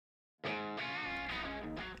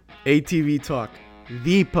ATV Talk,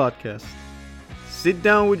 the podcast. Sit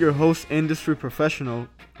down with your host, industry professional,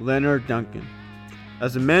 Leonard Duncan,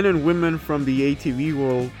 as the men and women from the ATV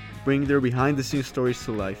world bring their behind-the-scenes stories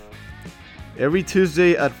to life. Every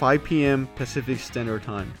Tuesday at 5 p.m. Pacific Standard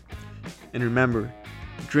Time. And remember,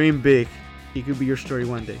 dream big. It could be your story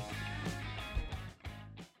one day.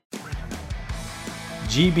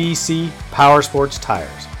 GBC Power Sports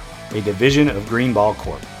Tires, a division of Greenball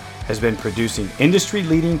Corp, has been producing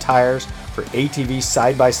industry-leading tires for ATV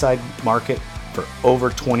side-by-side market for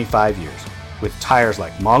over 25 years, with tires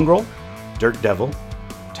like Mongrel, Dirt Devil,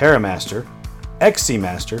 TerraMaster, XC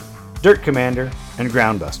Master, Dirt Commander, and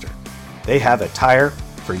Groundbuster. They have a tire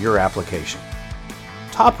for your application.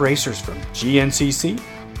 Top racers from GNCC,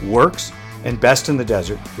 Works, and Best in the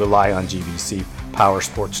Desert rely on GBC Power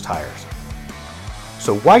Sports tires.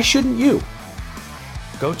 So why shouldn't you?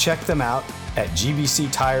 Go check them out at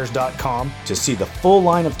gbctires.com to see the full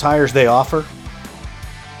line of tires they offer.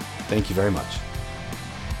 Thank you very much.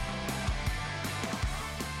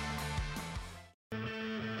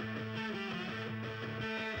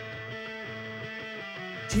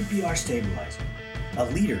 GPR Stabilizer, a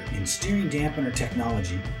leader in steering dampener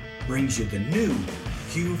technology, brings you the new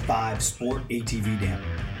Q5 Sport ATV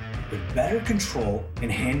dampener with better control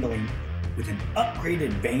and handling with an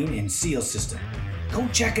upgraded vane and seal system. Go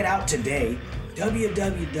check it out today,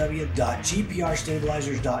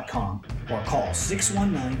 www.gprstabilizers.com, or call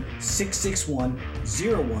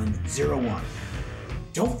 619-661-0101.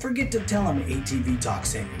 Don't forget to tell them ATV Talk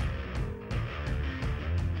sent you.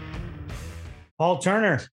 Paul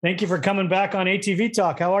Turner, thank you for coming back on ATV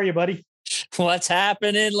Talk. How are you, buddy? What's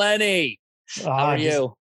happening, Lenny? How are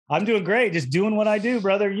you? I'm doing great. Just doing what I do,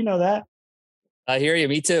 brother. You know that. I hear you.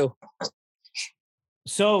 Me too.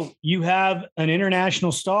 So you have an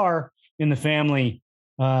international star in the family.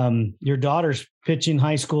 Your daughter's pitching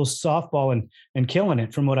high school softball and killing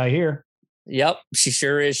it, from what I hear. Yep, she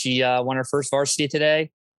sure is. She won her first varsity today.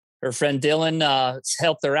 Her friend Dylan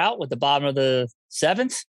helped her out with the bottom of the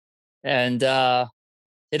seventh and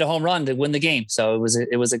hit a home run to win the game. So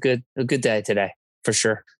it was a good day today for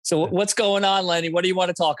sure. So what's going on, Lenny? What do you want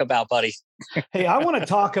to talk about, buddy? Hey, I want to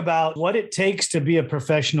talk about what it takes to be a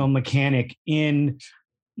professional mechanic in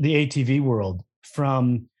the ATV world.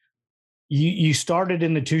 From you started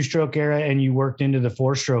in the two-stroke era and you worked into the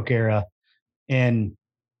four-stroke era. And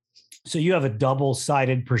so you have a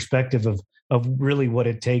double-sided perspective of really what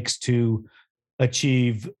it takes to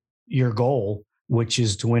achieve your goal, which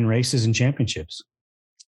is to win races and championships.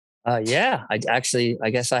 Yeah, I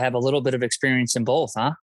guess I have a little bit of experience in both,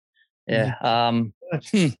 huh? Yeah.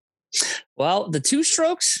 Well, the two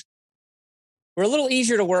strokes were a little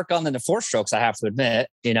easier to work on than the four strokes, I have to admit.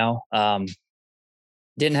 Didn't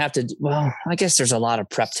have to. Well, I guess there's a lot of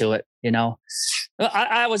prep to it.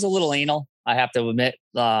 I was a little anal, I have to admit.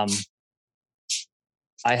 I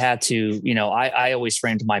had to. I always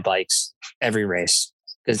framed my bikes every race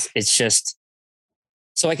because it's just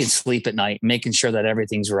so I can sleep at night, making sure that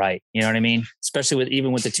everything's right. You know what I mean? Especially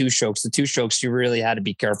even with the two strokes. The two strokes, you really had to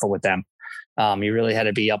be careful with them. You really had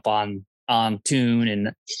to be up on tune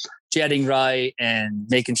and jetting right and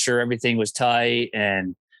making sure everything was tight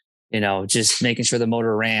and, just making sure the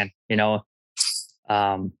motor ran,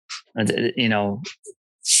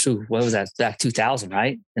 shoot, what was that? Back 2000,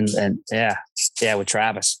 right? And yeah, with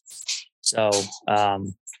Travis. So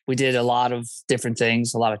we did a lot of different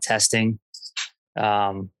things, a lot of testing.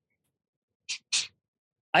 I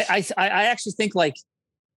actually think like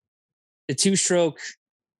the two stroke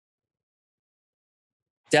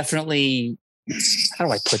definitely, how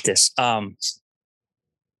do I put this?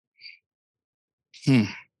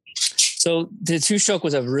 So the two stroke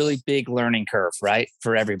was a really big learning curve, right?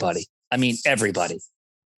 For everybody. I mean, everybody.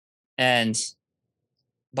 And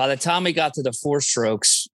by the time we got to the four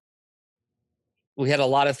strokes, we had a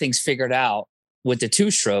lot of things figured out with the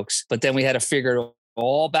two strokes, but then we had to figure it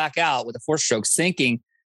all back out with the four strokes, thinking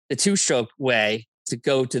the two stroke way to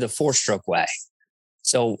go to the four stroke way.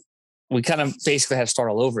 So we kind of basically had to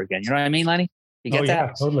start all over again. You know what I mean, Lenny? You get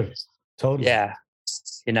that? Yeah, totally. Yeah.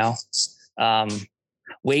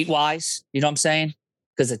 Weight wise, you know what I'm saying?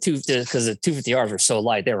 Because the 250Rs were so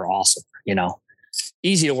light, they were awesome,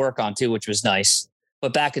 easy to work on too, which was nice.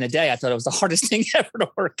 But back in the day, I thought it was the hardest thing ever to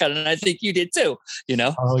work on. And I think you did too,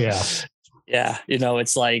 Oh yeah. Yeah.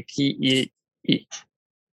 It's like,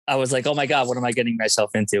 I was like, oh my God, what am I getting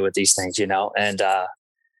myself into with these things, And, I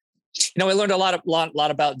learned a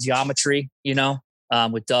lot about geometry,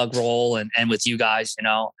 with Doug Roll and with you guys,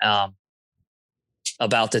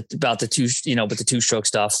 about the two, with the two stroke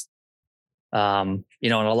stuff. You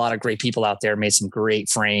know, and a lot of great people out there made some great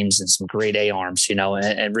frames and some great A-arms, you know,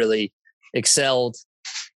 and really excelled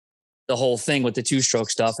the whole thing with the 2-stroke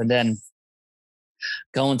stuff. And then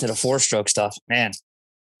going to the 4-stroke stuff, man,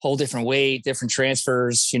 whole different weight, different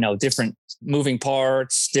transfers, you know, different moving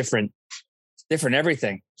parts, different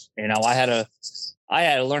everything. You know, I had to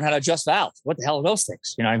learn how to adjust valves. What the hell are those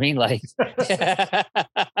things? You know what I mean? Like,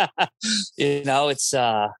 you know,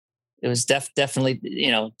 it was definitely,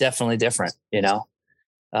 you know, definitely different, you know?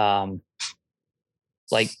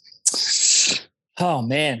 Like, oh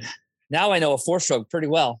man, now I know a 4-stroke pretty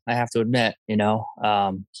well. I have to admit, you know,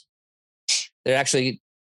 they're actually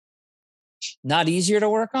not easier to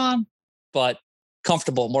work on, but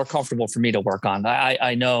more comfortable for me to work on.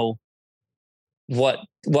 I know what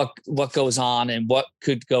goes on and what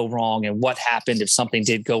could go wrong and what happened if something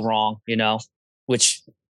did go wrong, you know, which,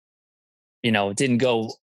 you know, didn't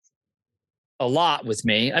go a lot with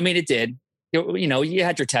me. I mean, it did. You know, you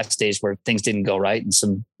had your test days where things didn't go right and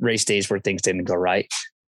some race days where things didn't go right.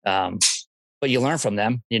 But you learn from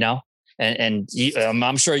them, you know, and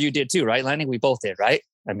I'm sure you did too, right, Lenny? We both did, right?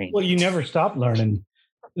 I mean, well, you never stop learning.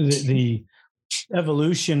 The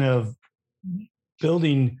evolution of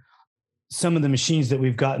building some of the machines that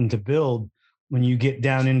we've gotten to build, when you get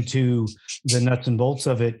down into the nuts and bolts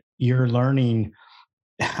of it, you're learning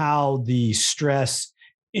how the stress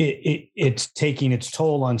it's taking its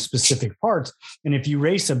toll on specific parts. And if you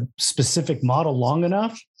race a specific model long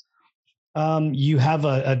enough, you have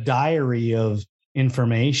a diary of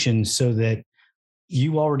information so that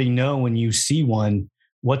you already know when you see one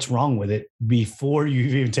what's wrong with it before you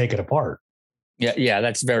even take it apart. Yeah,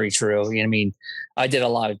 that's very true. I mean, I did a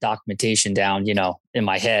lot of documentation down, you know, in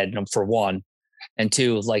my head, for one, and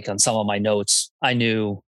two, like on some of my notes, I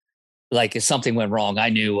knew, like, if something went wrong, I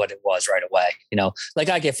knew what it was right away. You know, like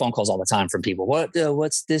I get phone calls all the time from people.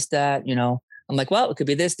 What's this, that, you know? I'm like, well, it could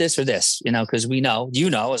be this, or this, you know, because we know, you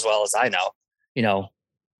know, as well as I know, you know,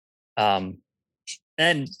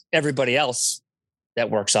 and everybody else that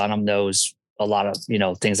works on them knows a lot of, you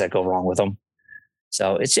know, things that go wrong with them.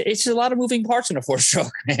 So it's a lot of moving parts in a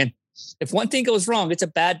 4-stroke, man. If one thing goes wrong, it's a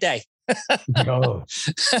bad day. Oh.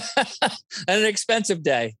 And an expensive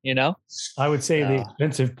day, you know? I would say the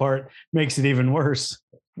expensive part makes it even worse.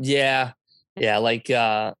 Yeah. Yeah. Like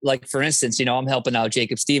for instance, you know, I'm helping out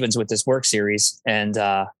Jacob Stevens with this work series, and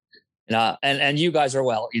you guys are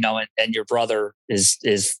well, you know, and your brother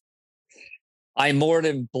is I'm more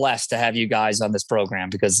than blessed to have you guys on this program,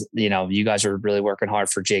 because, you know, you guys are really working hard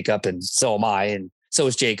for Jacob, and so am I, and so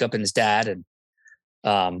is Jacob and his dad.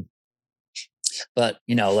 And, but,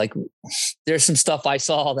 you know, like, there's some stuff I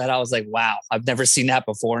saw that I was like, wow, I've never seen that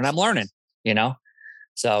before. And I'm learning, you know?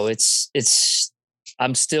 So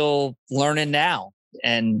I'm still learning now.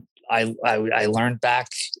 And I learned back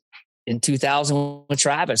in 2000 with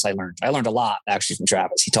Travis. I learned a lot actually from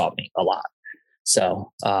Travis. He taught me a lot.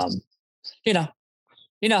 So, you know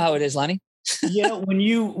how it is, Lenny. Yeah. When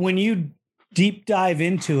you deep dive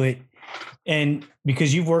into it, and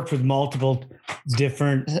because you've worked with multiple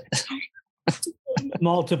different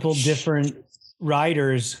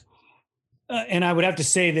riders, and I would have to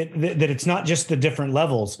say that it's not just the different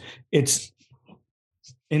levels, it's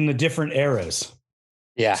in the different eras.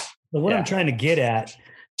 Yeah. But what I'm trying to get at,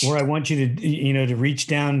 where I want you to, you know, to reach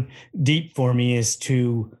down deep for me, is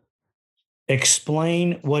to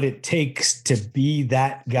explain what it takes to be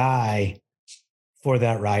that guy for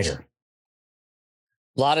that rider.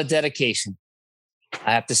 A lot of dedication.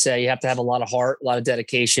 I have to say, you have to have a lot of heart, a lot of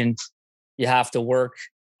dedication. You have to work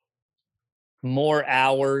more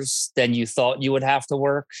hours than you thought you would have to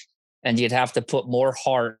work. And you'd have to put more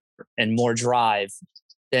heart and more drive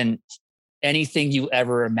than anything you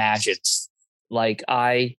ever imagined. Like,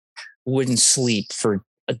 I wouldn't sleep for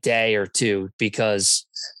a day or two because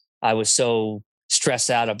I was so stressed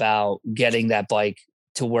out about getting that bike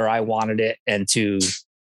to where I wanted it, and to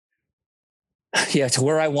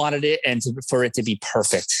where I wanted it, and for it to be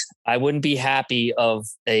perfect. I wouldn't be happy of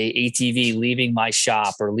a ATV leaving my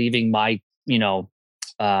shop, or leaving my, you know,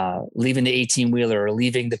 leaving the 18-wheeler, or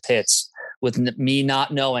leaving the pits with me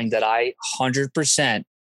not knowing that I 100%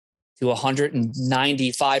 to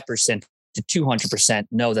 195% to 200%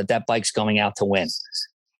 know that bike's going out to win.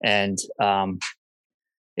 And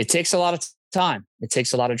it takes a lot of time. It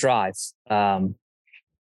takes a lot of drive.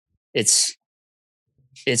 It's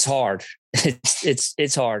hard.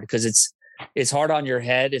 It's hard because it's hard on your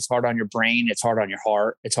head. It's hard on your brain. It's hard on your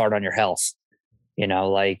heart. It's hard on your health. You know,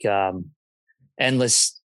 like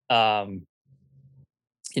endless. You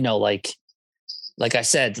know, like I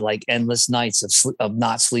said, like endless nights of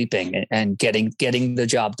not sleeping and getting the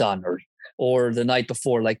job done, or the night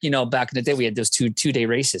before. Like, back in the day, we had those two-day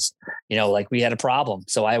races, like we had a problem.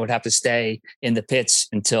 So I would have to stay in the pits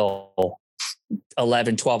until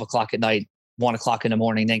 11, 12 o'clock at night, 1 o'clock in the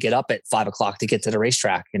morning, then get up at 5 o'clock to get to the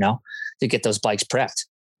racetrack, to get those bikes prepped.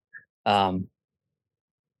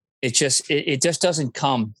 It just doesn't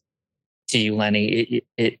come to you, Lenny.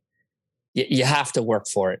 You have to work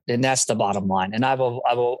for it. And that's the bottom line. And I've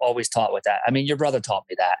always taught with that. I mean, your brother taught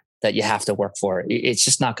me that you have to work for it. It's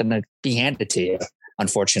just not going to be handed to you,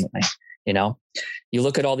 unfortunately. You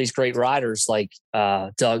look at all these great riders like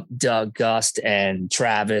Doug Gust and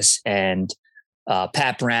Travis and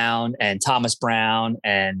Pat Brown and Thomas Brown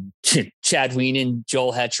and Chad Wienen,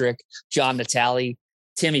 Joel Hetrick, John Natale,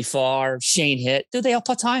 Timmy Farr, Shane Hitt. Dude, they all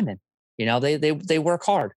put time in. They work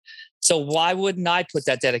hard. So why wouldn't I put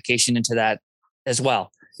that dedication into that as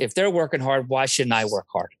well? If they're working hard, why shouldn't I work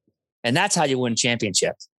hard? And that's how you win a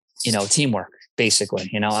championship. Teamwork,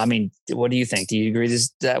 basically. I mean, what do you think? Do you agree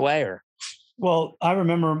that way or? Well, I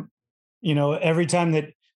remember, every time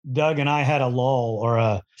that Doug and I had a lull or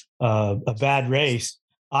a bad race,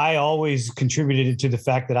 I always contributed to the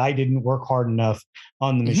fact that I didn't work hard enough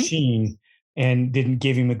on the machine and didn't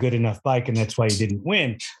give him a good enough bike. And that's why he didn't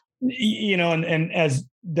win. And as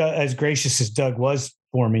gracious as Doug was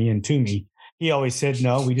for me and to me, he always said,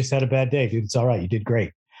 no, we just had a bad day, dude. It's all right. You did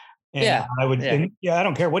great. And I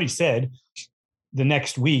don't care what he said. The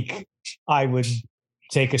next week I would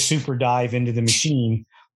take a super dive into the machine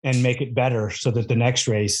and make it better so that the next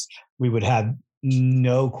race we would have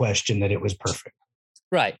no question that it was perfect.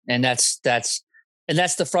 Right. And that's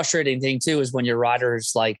the frustrating thing too, is when your rider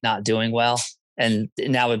is like not doing well. And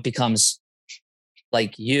now it becomes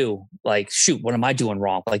like shoot, what am I doing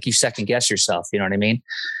wrong? Like you second guess yourself, you know what I mean?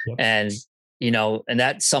 Yep. And, and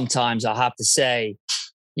that sometimes I'll have to say,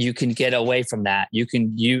 you can get away from that. You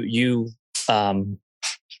can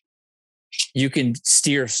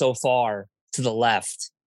steer so far to the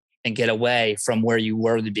left and get away from where you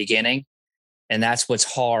were at the beginning. And that's what's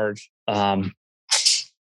hard. That's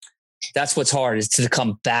what's hard, is to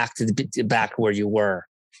come back to the back where you were.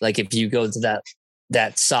 Like if you go to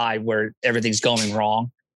that side where everything's going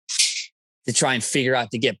wrong, to try and figure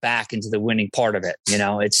out to get back into the winning part of it.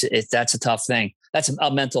 That's a tough thing. That's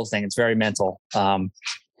a mental thing. It's very mental.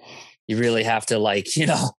 You really have to you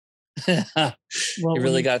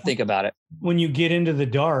really got to think about it. When you get into the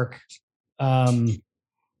dark,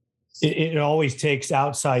 it always takes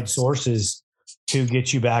outside sources to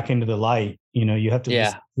get you back into the light. You have to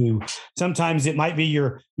listen to, sometimes it might be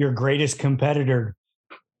your greatest competitor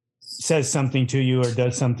says something to you or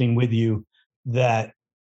does something with you that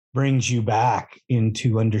brings you back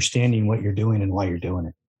into understanding what you're doing and why you're doing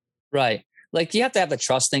it. Right. Like you have to have the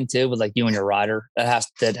trust thing too, with like you and your rider. That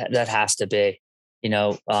has to be,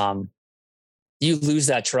 you lose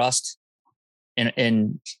that trust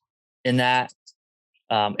in that.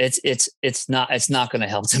 It's not going to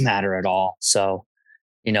help the matter at all. So,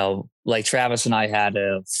 like Travis and I had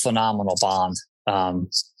a phenomenal bond.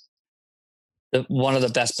 One of the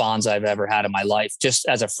best bonds I've ever had in my life, just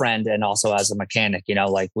as a friend and also as a mechanic.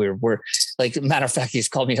 Like we're like, matter of fact, he's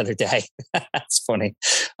called me the other day. That's funny.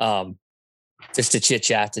 Just to chit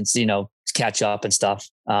chat and catch up and stuff.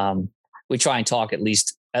 We try and talk at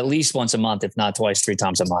least once a month, if not twice, 3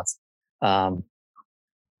 times a month.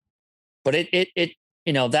 But it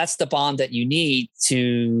that's the bond that you need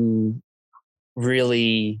to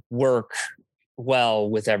really work well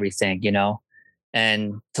with everything,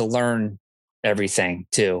 and to learn everything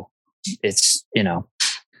too. It's,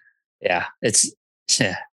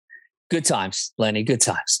 good times, Lenny, good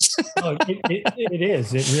times. Oh, it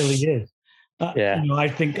is. It really is. I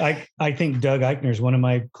think Doug Eichner is one of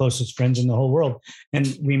my closest friends in the whole world,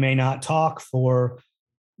 and we may not talk for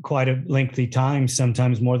quite a lengthy time,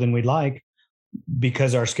 sometimes more than we'd like,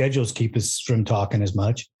 because our schedules keep us from talking as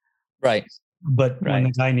much. Right. But when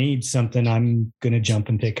the guy needs something, I'm going to jump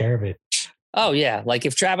and take care of it. Oh yeah. Like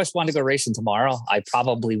if Travis wanted to go racing tomorrow, I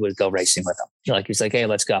probably would go racing with him. Like he's like, hey,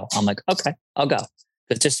 let's go. I'm like, okay, I'll go.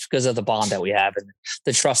 But just because of the bond that we have and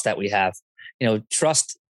the trust that we have,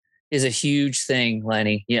 trust is a huge thing,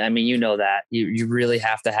 Lenny. Yeah. I mean, that you really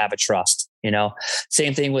have to have a trust,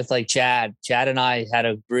 same thing with like Chad and I had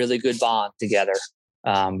a really good bond together.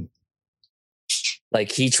 Like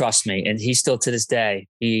he trusts me, and he still to this day,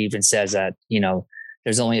 he even says that,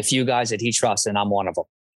 there's only a few guys that he trusts and I'm one of them.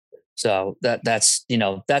 So that's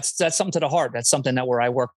something to the heart. That's something that where I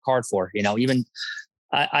work hard for, even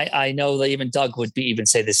I know that even Doug would even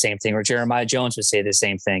say the same thing, or Jeremiah Jones would say the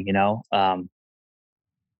same thing,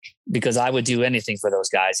 because I would do anything for those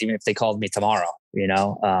guys, even if they called me tomorrow,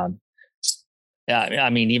 and I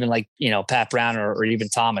mean, even like, Pat Brown or even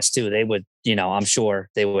Thomas too, they would, I'm sure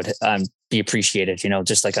they would be appreciated,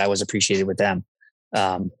 just like I was appreciated with them.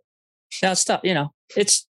 Now it's tough,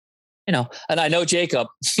 it's, and I know Jacob,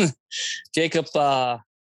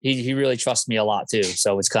 he really trusts me a lot too.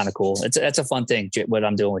 So it's kind of cool. That's a fun thing. What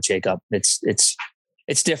I'm doing with Jacob.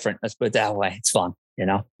 It's different. Let's put it that way. It's fun,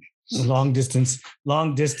 long distance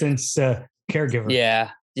caregiver. Yeah.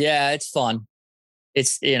 It's fun.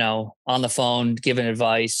 It's, on the phone, giving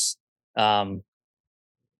advice.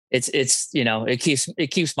 It's, it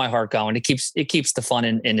keeps my heart going. It keeps the fun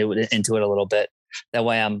into it a little bit. That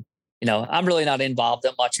way I'm really not involved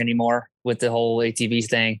that much anymore with the whole ATV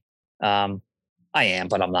thing. I am,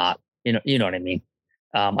 but I'm not, you know what I mean?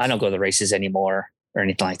 I don't go to the races anymore or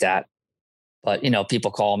anything like that, but,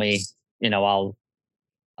 people call me, I'll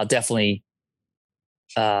definitely,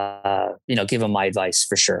 give him my advice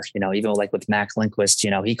for sure. Even like with Mac Lindquist,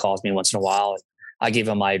 he calls me once in a while. And I give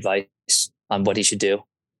him my advice on what he should do.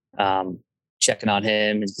 Checking on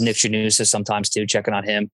him, and Nick Janusa sometimes too, checking on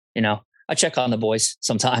him. I check on the boys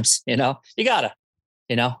sometimes, you gotta,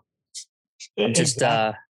 I'm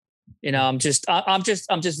just, I'm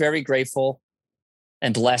just very grateful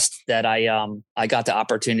and blessed that I got the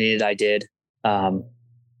opportunity that I did,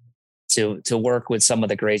 to work with some of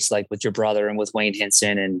the greats, like with your brother and with Wayne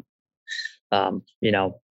Hinson, and,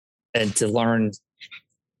 and to learn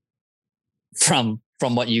from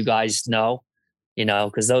what you guys know,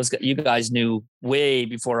 because you guys knew way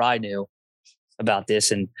before I knew about this.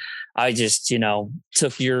 And I just,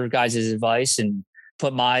 took your guys' advice and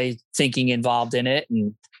put my thinking involved in it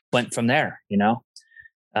and went from there. You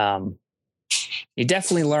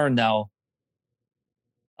definitely learn though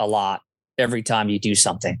a lot every time you do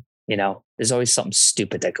something. There's always something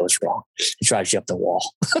stupid that goes wrong. It drives you up the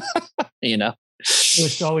wall.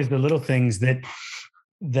 It's always the little things that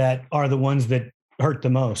are the ones that hurt the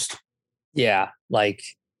most. Yeah. Like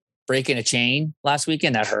breaking a chain last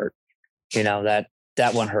weekend, that hurt.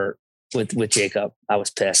 That one hurt with Jacob. I was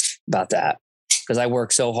pissed about that because I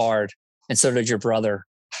worked so hard, and so did your brother.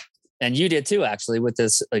 And you did too, actually, with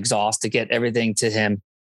this exhaust to get everything to him.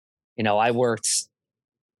 I worked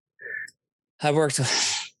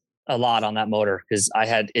a lot on that motor because I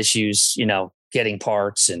had issues, getting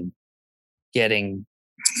parts and getting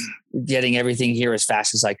everything here as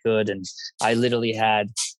fast as I could. And I literally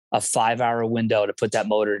had a 5-hour window to put that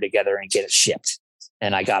motor together and get it shipped.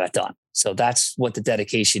 And I got it done. So that's what the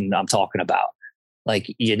dedication I'm talking about.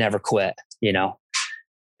 Like you never quit,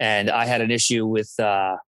 and I had an issue with,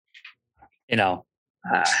 I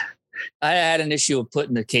had an issue of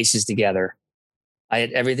putting the cases together. I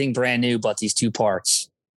had everything brand new, but these 2 parts,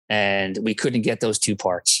 and we couldn't get those 2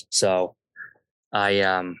 parts. So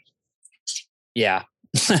I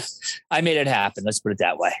made it happen. Let's put it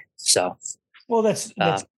that way. So, well, that's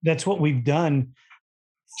what we've done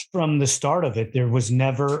from the start of it. There was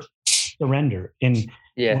never surrender. And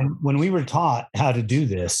when we were taught how to do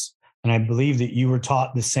this, and I believe that you were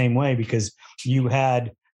taught the same way because you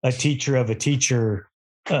had a teacher of a teacher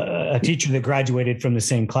that graduated from the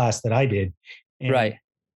same class that I did. And right.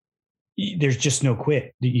 There's just no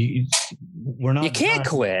quit. You can't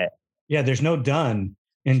quit. Yeah. There's no done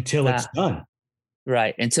until it's done.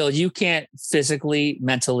 Right. Until you can't physically,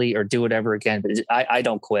 mentally, or do it ever again. But I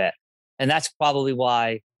don't quit. And that's probably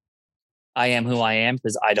why I am who I am,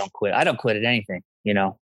 because I don't quit. I don't quit at anything,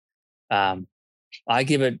 I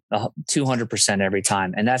give it 200% every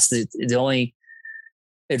time. And that's the only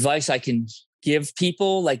advice I can give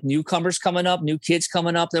people, like newcomers coming up, new kids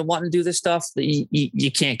coming up that want to do this stuff.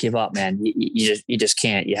 You can't give up, man. You just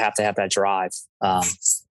can't. You have to have that drive, and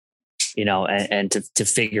to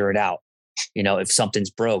figure it out. If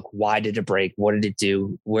something's broke, why did it break? What did it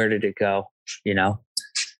do? Where did it go?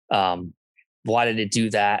 Why did it do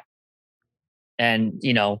that? And,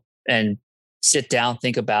 and sit down,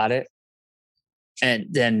 think about it. And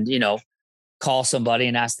then, call somebody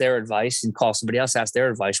and ask their advice, and call somebody else, ask their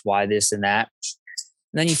advice, why this and that.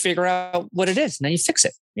 And then you figure out what it is, and then you fix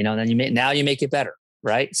it, then you make it better.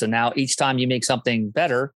 Right. So now each time you make something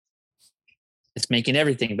better, it's making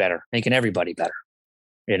everything better, making everybody better,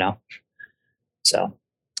 So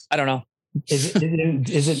I don't know. Is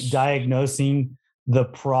it diagnosing the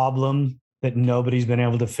problem that nobody's been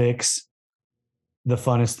able to fix the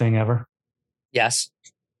funnest thing ever? Yes.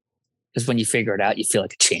 Because when you figure it out, you feel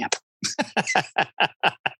like a champ.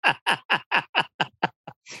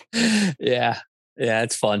 Yeah. Yeah.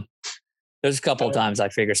 It's fun. There's a couple of times I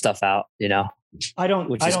figure stuff out, I don't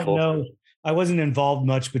cool. know. I wasn't involved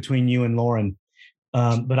much between you and Lauren.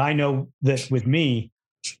 But I know that with me,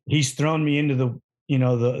 he's thrown me into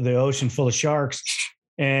the ocean full of sharks,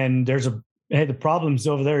 and there's hey, the problem's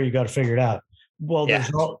over there. You got to figure it out. Well,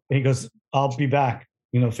 he goes, I'll be back,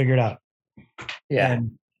 figure it out. Yeah.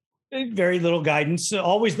 And very little guidance,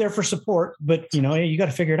 always there for support, but you got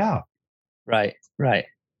to figure it out. Right.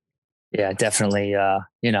 Yeah, definitely. Yeah,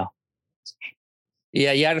 you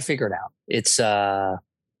got to figure it out. It's the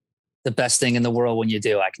best thing in the world when you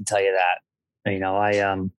do, I can tell you that.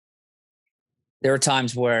 There are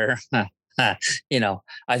times where, I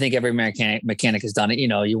think every mechanic has done it.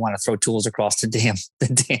 You want to throw tools across the damn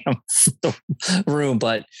room,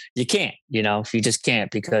 but you can't, you just can't,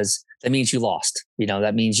 because that means you lost,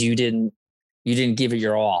 that means you didn't give it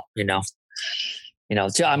your all,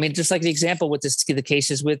 I mean, just like the example with the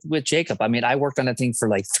cases with Jacob. I mean, I worked on that thing for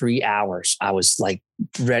like 3 hours. I was like,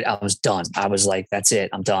 I was done. I was like, that's it.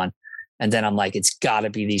 I'm done. And then I'm like, it's gotta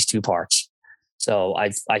be these 2 parts. So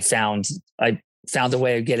I found a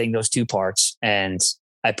way of getting those 2 parts, and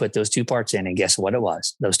I put those 2 parts in, and guess what it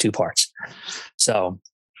was? Those 2 parts. So,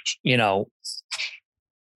 you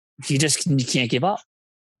can't give up.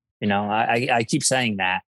 I keep saying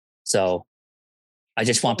that. So I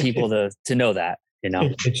just want people to know that,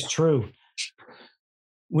 It's true.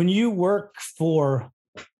 When you work for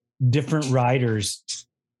different riders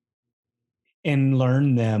and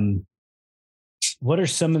learn them, what are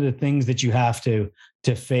some of the things that you have to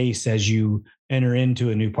face as you enter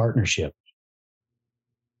into a new partnership?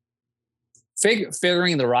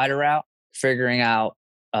 Figuring the rider out, figuring out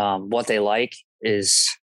what they like is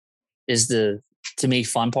the, to me,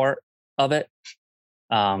 fun part of it,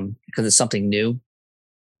 because it's something new.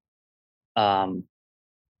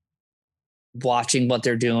 Watching what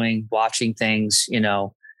they're doing, watching things,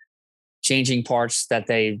 changing parts that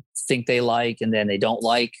they think they like and then they don't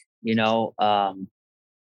like, and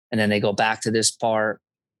then they go back to this part.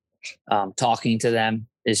 Talking to them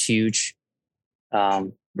is huge.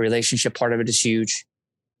 Relationship part of it is huge.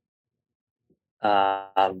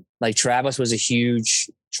 Like Travis was a huge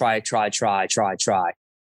try,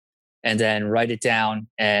 and then write it down,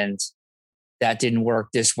 and that didn't work.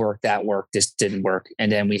 This worked, that worked, this didn't work.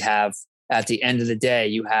 And then we have, at the end of the day,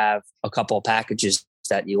 you have a couple of packages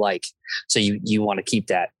that you like. So you want to keep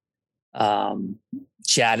that.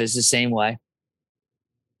 Chad is the same way.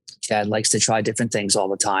 Chad likes to try different things all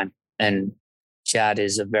the time. And Chad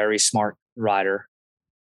is a very smart rider.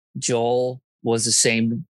 Joel was the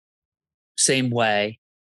same way.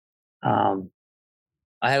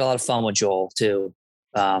 I had a lot of fun with Joel too,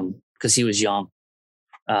 because he was young.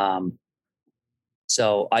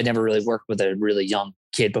 So I never really worked with a really young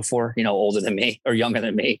kid before, older than me or younger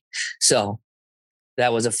than me. So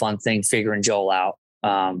that was a fun thing, figuring Joel out.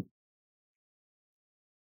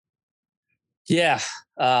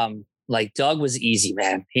 Like Doug was easy,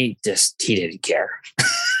 man. He didn't care.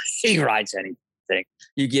 He rides anything.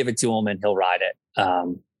 You give it to him and he'll ride it.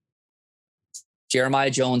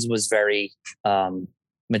 Jeremiah Jones was very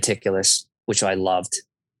meticulous, which I loved.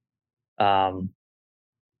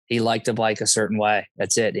 He liked the bike a certain way.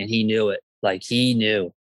 That's it. And he knew it. Like, he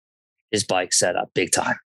knew his bike setup big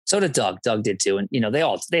time. So did Doug. Doug did too. And, they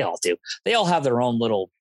all do. They all have their own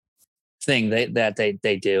little thing that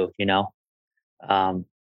they do,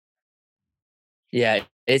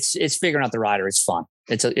 it's figuring out the rider. It's fun.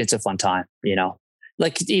 It's a fun time,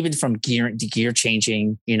 like even from gear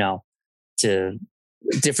changing, to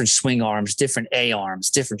different swing arms, different A arms,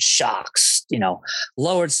 different shocks,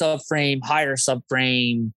 lowered subframe, higher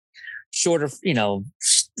subframe, shorter,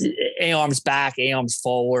 A arms back, A arms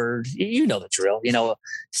forward. The drill,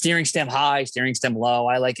 steering stem high, steering stem low.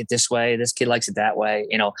 I like it this way. This kid likes it that way,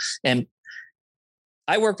 and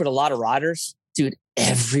I work with a lot of riders, dude.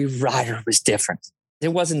 Every rider was different. There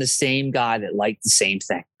wasn't the same guy that liked the same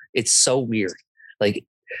thing. It's so weird. Like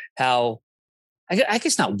how, I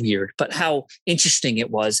guess not weird, but how interesting it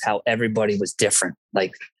was how everybody was different.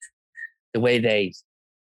 Like the way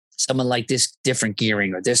someone liked this different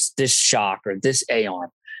gearing or this shock or this A-arm,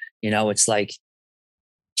 it's like,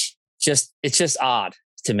 it's just odd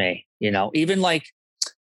to me, even like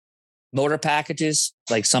motor packages,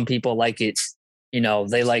 like some people like it,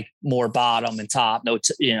 they like more bottom and top,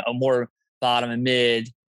 more bottom and mid,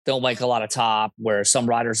 don't like a lot of top, where some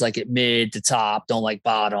riders like it mid to top, don't like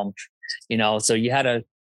bottom, so you had to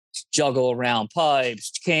juggle around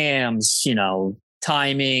pipes, cams,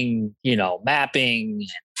 timing, mapping,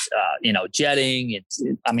 jetting.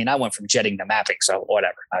 I went from jetting to mapping, so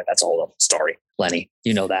whatever. That's a whole other story, Lenny.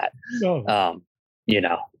 You know that. No.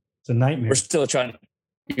 It's a nightmare. We're still trying.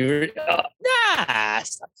 You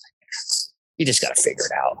just got to figure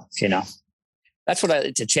it out. That's what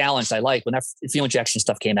it's a challenge I like. When that fuel injection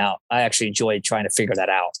stuff came out, I actually enjoyed trying to figure that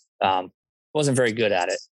out. Wasn't very good at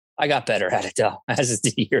it. I got better at it though. As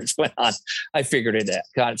the years went on, I figured it out,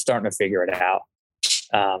 got starting to figure it out.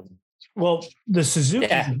 Well, the Suzuki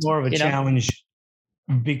is more of a challenge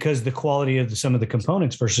because the quality of some of the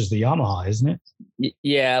components versus the Yamaha, isn't it?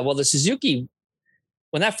 Yeah. Well, the Suzuki,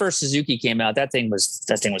 when that first Suzuki came out, that thing was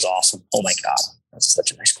awesome. Oh my God. That's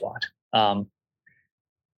such a nice quad.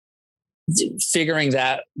 Figuring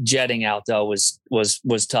that jetting out though was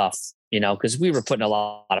tough, cause we were putting a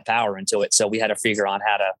lot of power into it. So we had to figure on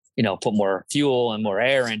how to, put more fuel and more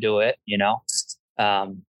air into it,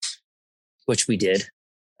 which we did.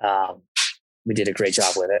 We did a great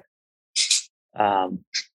job with it.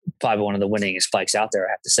 Probably one of the winningest bikes out there,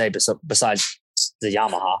 I have to say, besides the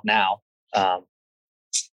Yamaha now.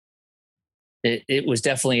 It was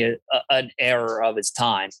definitely an error of its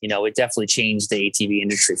time. It definitely changed the ATV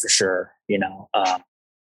industry for sure.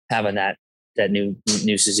 Having that new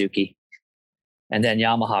Suzuki, and then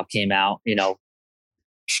Yamaha came out.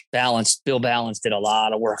 Bill Balance did a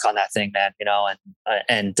lot of work on that thing, man.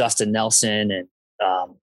 And Dustin Nelson and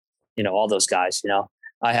all those guys.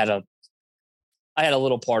 I had a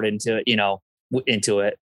little part into it.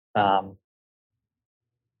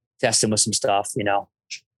 Testing with some stuff. It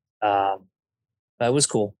was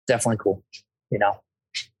cool. Definitely cool.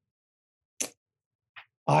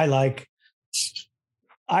 I like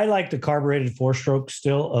the carbureted 4-stroke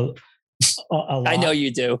still a lot. I know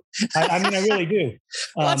you do. I mean, I really do.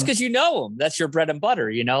 Well, that's because you know them. That's your bread and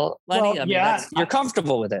butter, Lenny. Well, You're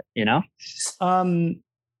comfortable with it,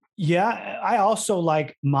 Yeah. I also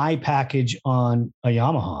like my package on a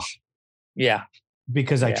Yamaha. Yeah.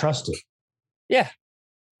 Because I trust it. Yeah.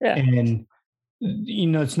 Yeah. And,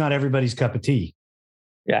 it's not everybody's cup of tea.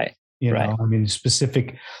 Right. I mean,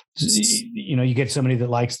 specific, you get somebody that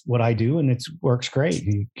likes what I do and it works great.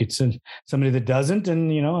 You get somebody that doesn't,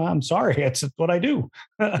 and, I'm sorry, that's what I do.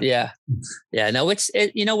 Yeah. Yeah. No,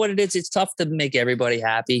 you know what it is? It's tough to make everybody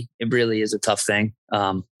happy. It really is a tough thing.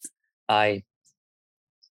 I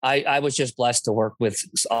was just blessed to work with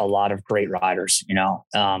a lot of great riders, it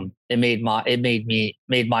made my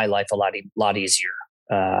life a lot easier,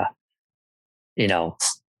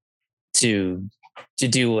 to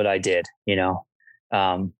do what I did,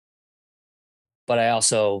 but I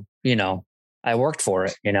also, I worked for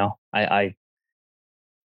it, I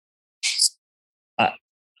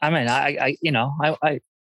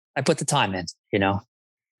put the time in,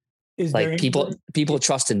 Is like people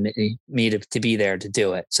trusted me to be there to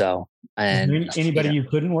do it. So, and is there anybody you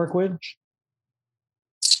couldn't work with?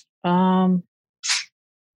 No,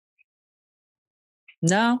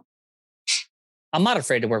 I'm not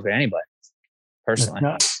afraid to work with anybody personally.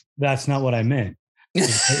 That's not what I meant.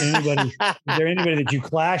 Is there anybody that you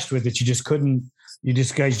clashed with that you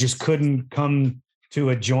guys just couldn't come to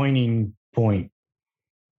a joining point?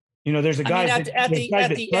 There's a guy at the end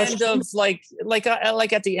of like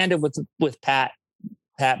at the end of with Pat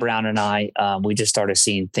Brown and I, we just started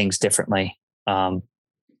seeing things differently,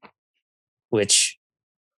 which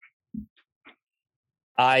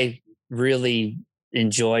I really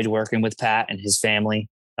enjoyed working with Pat and his family.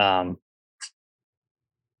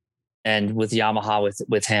 And with Yamaha,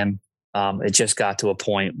 with him, it just got to a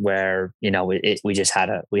point where, we just had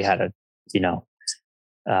we just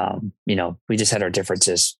had our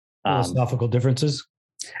differences. Philosophical differences.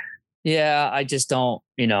 Yeah. I just don't,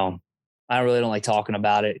 I really don't like talking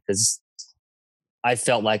about it because I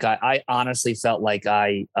felt like I honestly felt like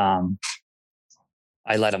I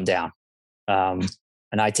let him down.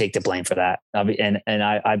 And I take the blame for that.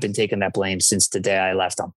 I've been taking that blame since the day I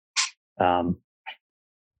left him.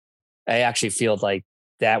 I actually feel like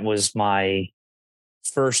that was my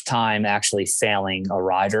first time actually failing a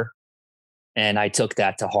rider. And I took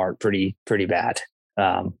that to heart pretty bad.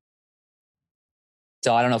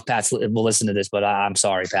 So I don't know if Pat will listen to this, but I'm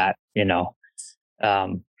sorry, Pat, it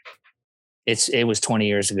was 20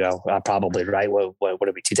 years ago, probably, right? What would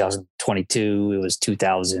it be? 2022. It was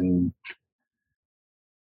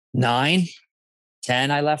 2009,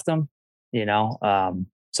 10. I left them, so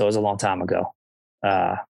it was a long time ago.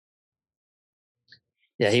 Yeah,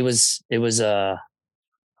 it was a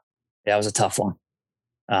tough one.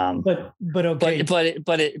 But okay.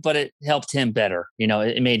 But it helped him better.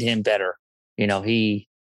 It made him better. He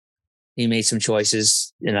made some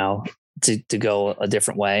choices, to go a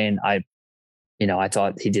different way. And I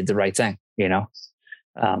thought he did the right thing,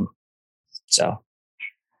 so,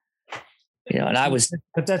 and I was,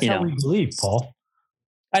 but that's how we believe, Paul.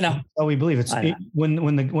 I know. That's how we believe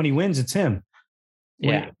when he wins, it's him.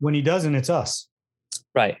 When he doesn't, it's us.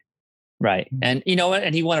 Right. And you know what?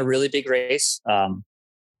 And he won a really big race. And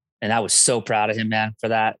I was so proud of him, man, for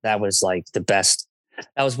that. That was like the best.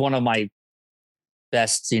 That was one of my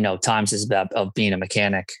best, times is of being a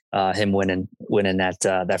mechanic, him winning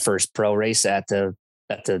that first pro race at the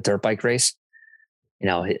dirt bike race.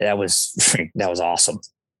 That was awesome.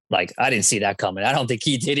 Like, I didn't see that coming. I don't think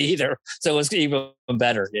he did either. So it was even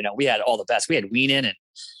better. We had all the best. We had Wienen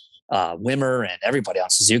and Wimmer and everybody on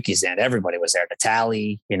Suzuki's end. Everybody was there.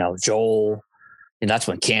 Natalie, Joel. And that's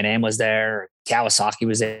when Can-Am was there. Kawasaki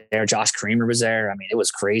was there. Josh Creamer was there. I mean, it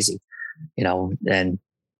was crazy, and,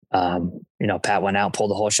 Pat went out,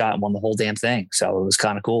 pulled the whole shot and won the whole damn thing. So it was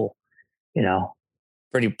kind of cool,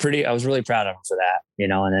 pretty, I was really proud of him for that,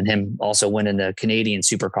 and then him also winning the Canadian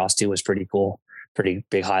Supercross too was pretty cool. Pretty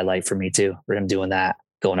big highlight for me too, for him doing that,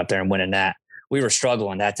 going up there and winning that. We were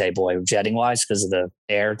struggling that day, boy, jetting wise, because of the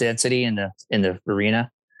air density in the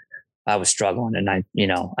arena. I was struggling, and I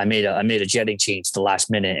made a jetting change the last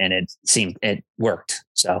minute, and it worked.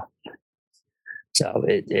 So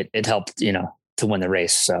it helped, to win the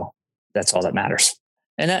race. So that's all that matters.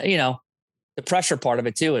 And the pressure part of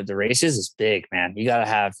it too, of the races is big, man. You gotta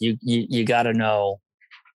have, you gotta know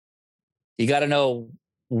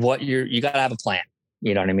what you gotta have a plan.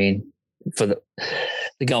 You know what I mean? For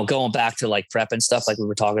going back to like prep and stuff, like we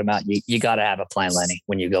were talking about, you gotta have a plan, Lenny,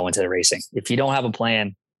 when you go into the racing. If you don't have a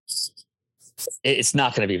plan, it's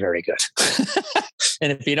not going to be very good.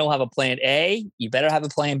 And if you don't have a plan A, you better have a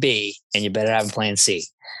plan B, and you better have a plan C,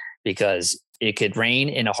 because it could rain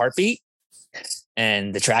in a heartbeat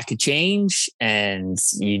and the track could change, and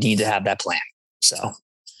you need to have that plan. So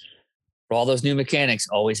for all those new mechanics,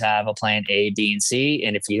 always have a plan A, B, and C.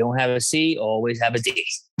 And if you don't have a C, always have a D.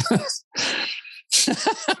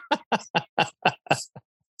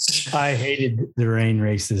 I hated the rain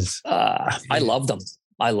races. I loved them.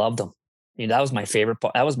 That was my favorite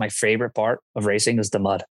part. That was my favorite part of racing, was the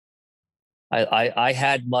mud. I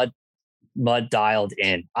had mud dialed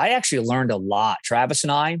in. I actually learned a lot. Travis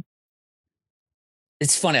and I,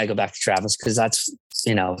 it's funny I go back to Travis, because that's,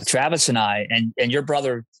 Travis and I, and your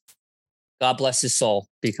brother, God bless his soul,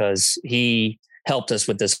 because he helped us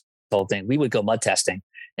with this whole thing. We would go mud testing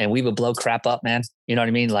and we would blow crap up, man. You know what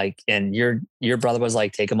I mean? Like, and your brother was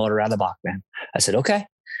like, take a motor out of the box, man. I said, okay.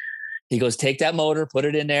 He goes, take that motor, put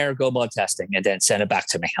it in there, go mud testing, and then send it back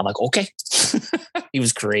to me. I'm like, okay. He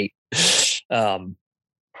was great. That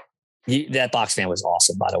box fan was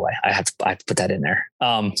awesome, by the way. I have to put that in there.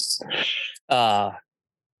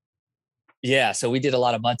 Yeah. So we did a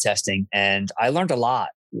lot of mud testing, and I learned a lot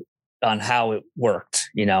on how it worked,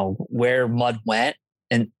 where mud went.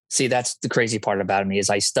 And see, that's the crazy part about me, is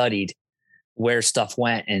I studied where stuff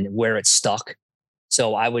went and where it stuck.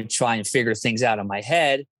 So I would try and figure things out in my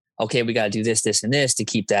head. Okay, we got to do this, this, and this to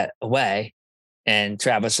keep that away. And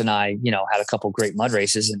Travis and I, had a couple great mud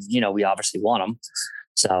races, and, we obviously won them.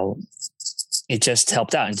 So it just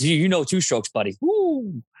helped out. And two strokes, buddy.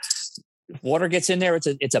 Woo! If water gets in there,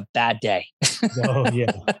 it's a bad day. Oh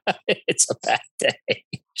yeah. It's a bad day.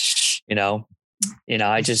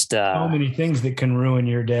 I just, so many things that can ruin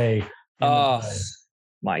your day. Oh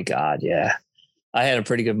my God. Yeah. I had a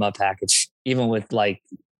pretty good mud package, even with like,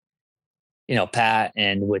 Pat,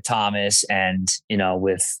 and with Thomas, and,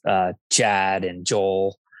 with Chad and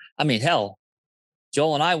Joel. I mean, hell,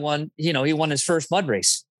 Joel and I won, he won his first mud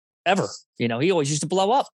race ever. He always used to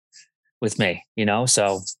blow up with me,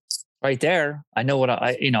 so right there, I know what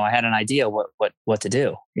I had an idea what to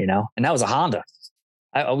do, and that was a Honda.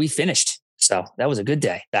 We finished. So that was a good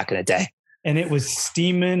day back in the day. And it was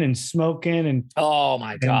steaming and smoking and. Oh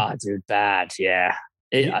my God, dude. Bad. Yeah.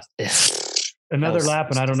 Another lap,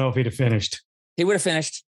 and I don't know if he'd have finished. He would have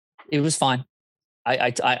finished. It was fine.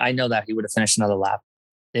 I know that he would have finished another lap.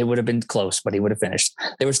 It would have been close, but he would have finished.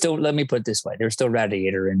 They were still, let me put it this way, there was still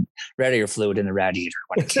radiator fluid in the radiator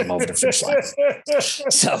when it came over the finish line.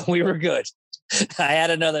 So we were good. I had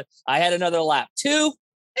another lap. 2,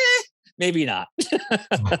 maybe not.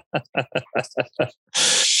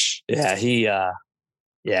 Yeah,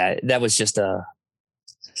 that was just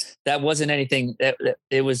that wasn't anything.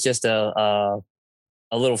 It was just a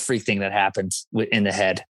little freak thing that happened in the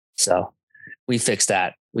head. So we fixed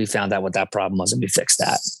that. We found out what that problem was, and we fixed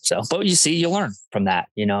that. So, but you see, you learn from that.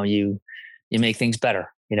 You make things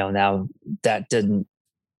better. Now that didn't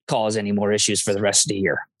cause any more issues for the rest of the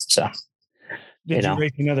year. So, did you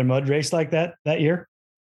race another mud race like that year?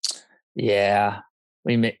 Yeah,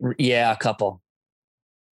 a couple.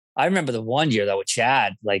 I remember the one year though with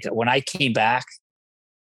Chad. Like when I came back,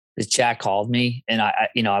 Chad called me, and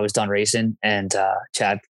I was done racing, and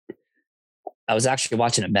Chad. I was actually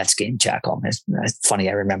watching a Mets game. Chad called me. It's funny.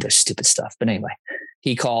 I remember stupid stuff. But anyway,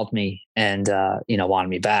 he called me and, wanted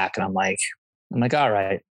me back. And I'm like, all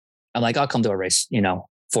right. I'm like, I'll come to a race,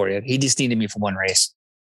 for you. He just needed me for one race.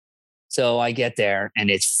 So I get there and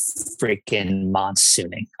it's freaking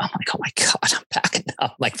monsooning. I'm like, oh my God, I'm packing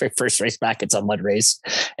up. Like my first race back, it's a mud race.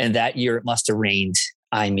 And that year it must have rained.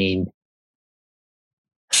 I mean,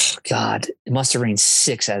 God, it must have rained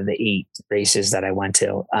 6 out of the 8 races that I went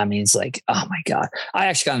to. I mean, it's like, oh my God. I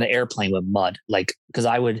actually got on the airplane with mud, like, because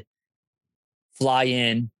I would fly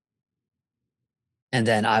in and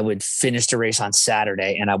then I would finish the race on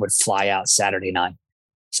Saturday and I would fly out Saturday night.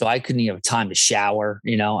 So I couldn't even have time to shower,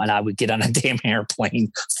 and I would get on a damn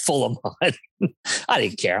airplane full of mud. I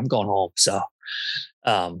didn't care. I'm going home. So,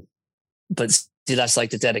 but see, that's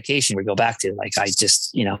like the dedication we go back to. Like, I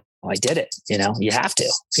just, I did it, you have to,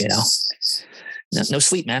 no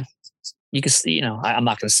sleep, man. You can, I'm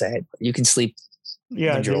not going to say it, but you can sleep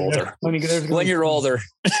when you're older. When you're older.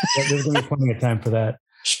 There's going to be plenty of time for that.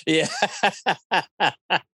 Yeah.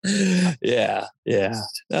 Yeah.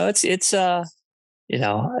 No, it's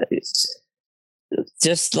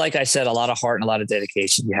just like I said, a lot of heart and a lot of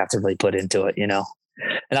dedication you have to really put into it, And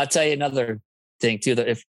I'll tell you another thing too, that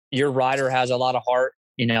if your rider has a lot of heart,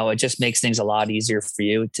 it just makes things a lot easier for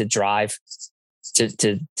you to drive,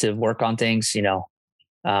 to work on things,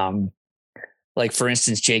 like for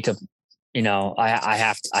instance, Jacob, I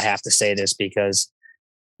have to say this because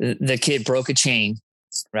the kid broke a chain,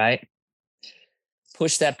 right?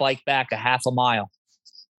 Pushed that bike back a half a mile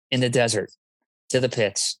in the desert to the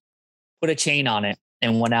pits, put a chain on it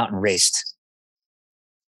and went out and raced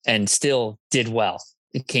and still did well.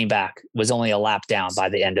 It came back, was only a lap down by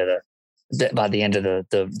the end of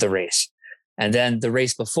the race. And then the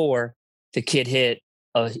race before, the kid hit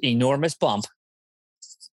an enormous bump,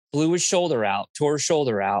 blew his shoulder out, tore his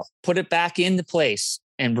shoulder out, put it back into place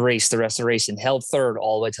and raced the rest of the race and held third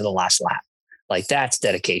all the way to the last lap. Like, that's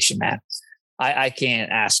dedication, man. I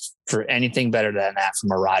can't ask for anything better than that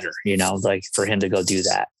from a rider, like for him to go do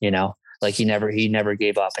that, like he never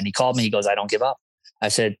gave up. And he called me, he goes, I don't give up. I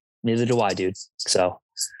said, neither do I, dude. So,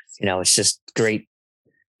 it's just great.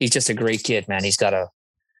 He's just a great kid, man. He's got a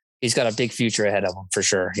big future ahead of him for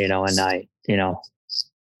sure, and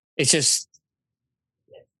it's just,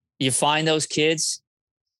 you find those kids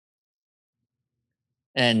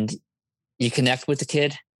and you connect with the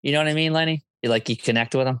kid. You know what I mean, Lenny? You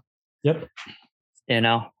connect with him. Yep. And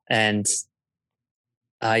he's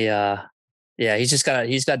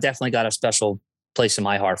definitely got a special place in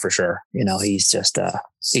my heart for sure. He's just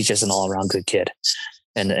an all around good kid.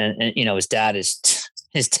 And his dad is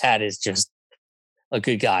just a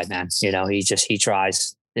good guy, man. He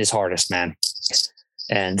tries his hardest, man.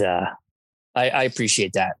 And I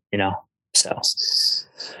appreciate that, so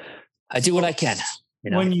I do what I can,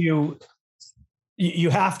 When you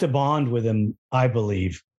have to bond with him, I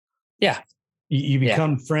believe. Yeah. You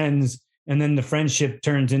become friends, and then the friendship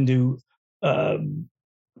turns into,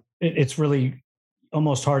 it's really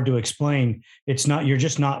almost hard to explain. You're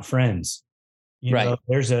just not friends. Right.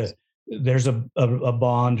 There's a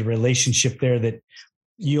bond, a relationship there that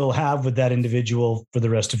you'll have with that individual for the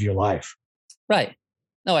rest of your life. Right.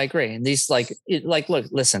 No, I agree. And these look,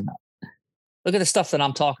 listen, look at the stuff that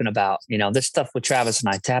I'm talking about. This stuff with Travis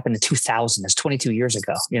and I happened in 2000. It's 22 years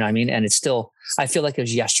ago. You know what I mean? And it's still, I feel like it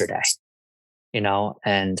was yesterday,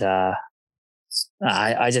 and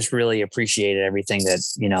I just really appreciated everything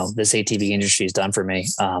that, this ATV industry has done for me.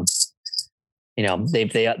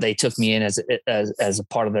 They took me in as a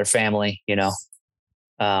part of their family,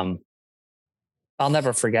 I'll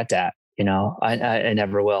never forget that, I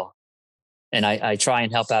never will. And I try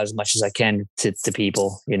and help out as much as I can to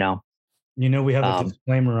people, we have a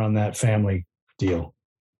disclaimer on that family deal.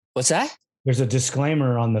 What's that? There's a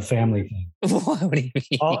disclaimer on the family thing. What do you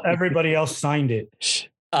mean? Everybody else signed it.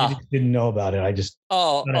 I just didn't know about it. I just.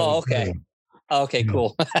 Okay. Okay,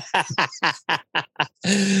 cool.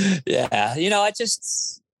 Yeah. I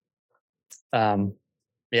just,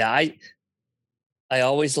 I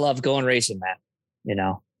always loved going racing, man.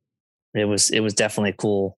 It was definitely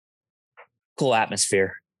cool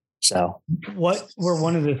atmosphere. So what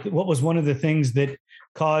was one of the things that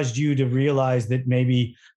caused you to realize that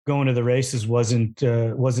maybe going to the races wasn't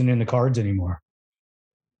in the cards anymore?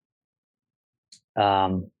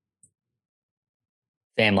 Family.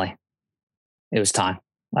 It was time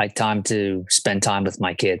to spend time with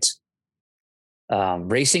my kids.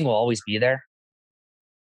 Racing will always be there.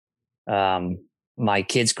 My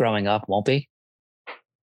kids growing up won't be.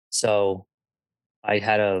 So I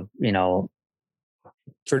had a,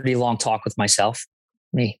 pretty long talk with myself,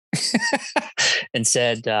 and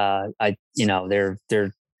said, they're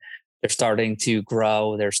starting to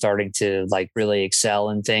grow. They're starting to really excel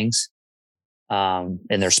in things, in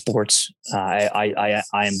their sports. I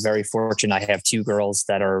am very fortunate. I have 2 girls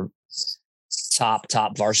that are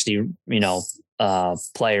top varsity,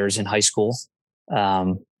 players in high school.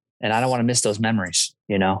 And I don't want to miss those memories,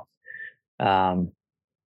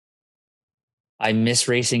 I miss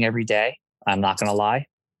racing every day. I'm not going to lie.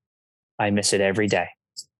 I miss it every day,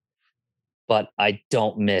 but I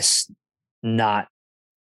don't miss not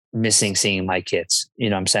missing seeing my kids. You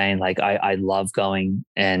know what I'm saying? Like I love going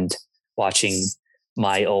and watching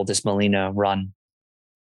my oldest Melina run,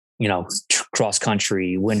 cross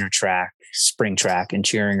country, winter track, spring track, and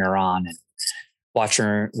cheering her on and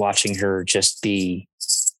watching her just be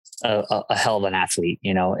a hell of an athlete,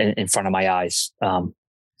 in front of my eyes.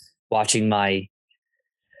 Watching my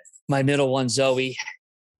middle one, Zoe,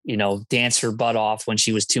 dance her butt off when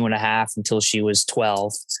she was 2.5 until she was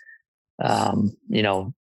 12.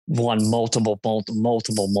 Won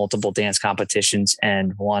multiple dance competitions,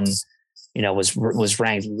 and one, was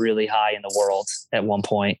ranked really high in the world at one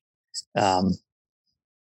point.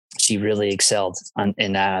 She really excelled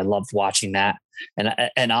in that. I loved watching that.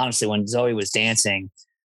 And honestly, when Zoe was dancing,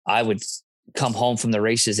 I would come home from the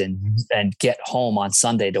races and get home on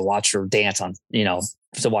Sunday to watch her dance on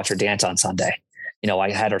Sunday.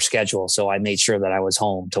 I had her schedule, so I made sure that I was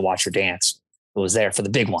home to watch her dance. It was there for the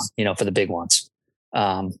big one, for the big ones.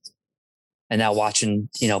 And now watching,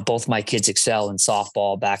 both my kids excel in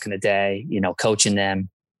softball back in the day, coaching them,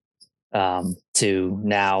 to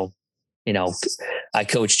now, I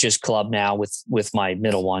coach just club now with my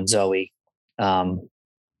middle one, Zoe.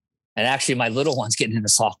 And actually my little one's getting into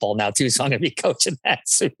softball now too. So I'm going to be coaching that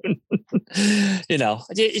soon.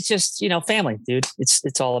 It's just, family, dude.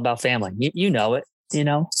 It's all about family. You know it,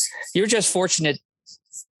 you're just fortunate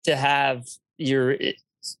to have your,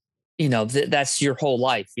 that's your whole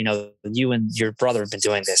life. You and your brother have been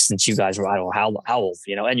doing this since you guys were, I don't know how old,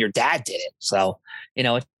 and your dad did it. So,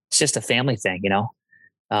 it's just a family thing,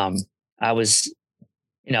 I was,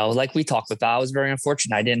 like we talked about, I was very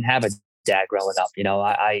unfortunate. I didn't have a dad growing up.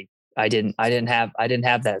 I didn't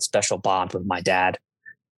have that special bond with my dad.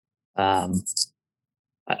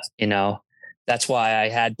 That's why I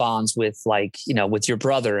had bonds with with your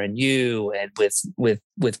brother and you and with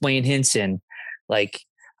Wayne Hinson. Like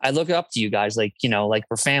I look up to you guys, like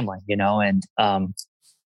we're family, and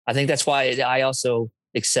I think that's why I also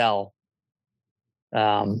excel.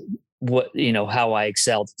 How I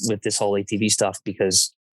excelled with this whole ATV stuff,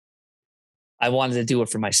 because I wanted to do it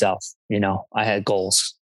for myself. I had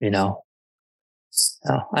goals, I don't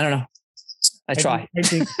know. I try.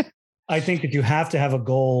 I think that you have to have a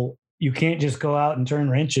goal. You can't just go out and turn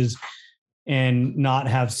wrenches and not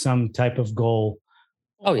have some type of goal.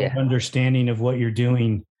 Oh yeah. Understanding of what you're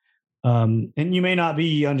doing. And you may not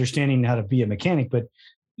be understanding how to be a mechanic, but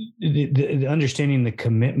the understanding the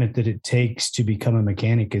commitment that it takes to become a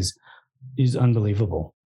mechanic is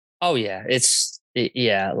unbelievable. Oh yeah.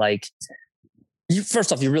 Like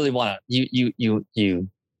first off, you really want to, you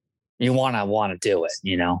want to do it,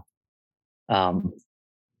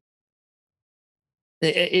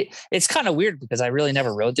 it's kind of weird because I really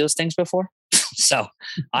never rode those things before. So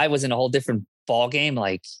I was in a whole different ball game.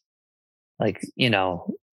 Like,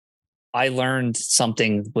 I learned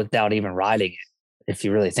something without even riding it. If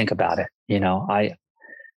you really think about it,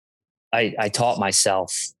 I taught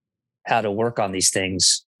myself how to work on these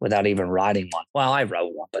things without even riding one. Well, I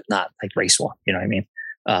rode one, but not like race one. You know what I mean?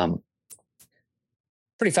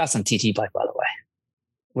 Pretty fast on TT bike, by the way.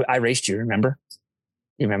 I raced you. Remember?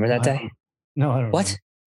 You remember that day? No, I don't. What? Remember.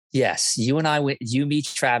 Yes, you and I went. You, me,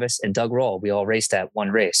 Travis, and Doug Roll. We all raced that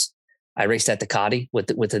one race. I raced at Ducati with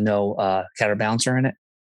the no counterbalancer in it.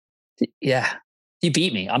 Yeah, you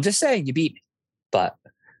beat me. I'm just saying you beat me. But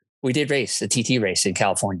we did race a TT race in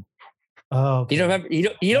California. Oh, okay. You don't remember?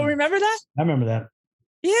 You don't remember that? I remember that.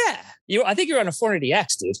 Yeah, I think you're on a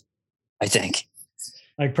 480X, dude. I think.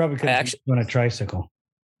 I probably could have on a tricycle.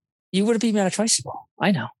 You would have beat me on a tricycle.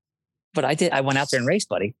 I know, but I did. I went out there and raced,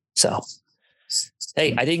 buddy. So,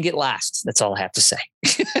 hey, I didn't get last. That's all I have to say.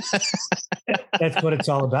 That's what it's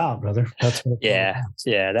all about, brother. That's what. Yeah.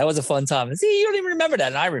 That was a fun time. See, you don't even remember that,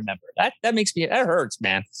 and I remember that makes me. That hurts,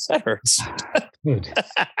 man. That hurts. Dude,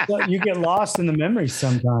 you get lost in the memories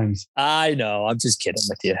sometimes. I know. I'm just kidding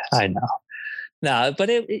with you. I know. No, but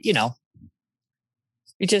it you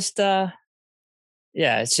just it's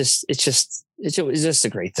just a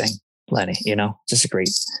great thing, Lenny. Just a great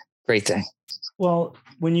thing. Well,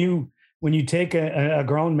 when you take a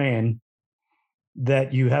grown man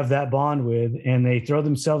that you have that bond with, and they throw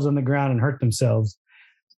themselves on the ground and hurt themselves,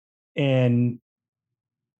 and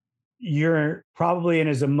you're probably in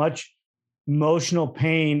as much emotional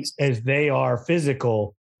pain as they are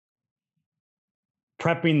physical,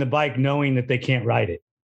 prepping the bike knowing that they can't ride it,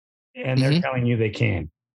 and they're telling you they can.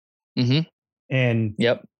 Mm-hmm. And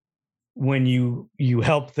Yep. when you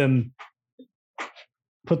help them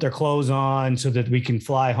put their clothes on so that we can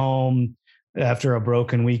fly home after a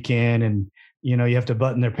broken weekend, and you have to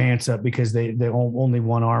button their pants up because they only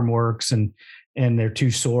one arm works and they're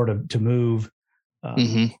too sore to move.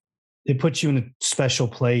 It puts you in a special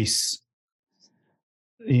place,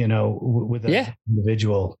 with an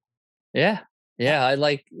individual. Yeah. I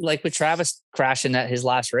like with Travis crashing at his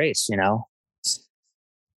last race,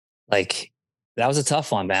 like that was a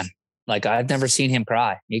tough one, man. Like I've never seen him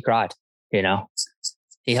cry. He cried,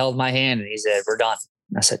 he held my hand and he said, "We're done."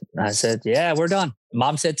 I said, "Yeah, we're done."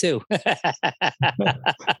 Mom said too.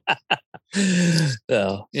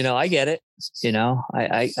 So, I get it,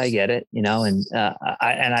 I get it, and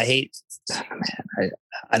I hate, man,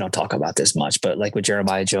 I don't talk about this much, but like with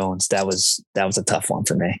Jeremiah Jones, that was a tough one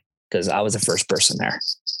for me because I was the first person there.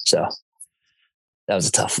 So that was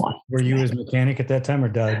a tough one. Were you his mechanic at that time or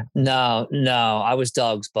Doug? No, I was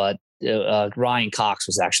Doug's, but Ryan Cox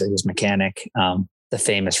was actually his mechanic. The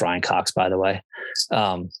famous Ryan Cox, by the way.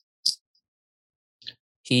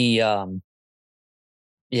 He,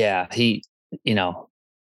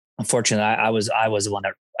 unfortunately I was the one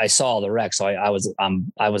that I saw the wreck. So I was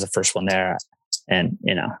the first one there, and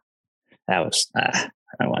that was, I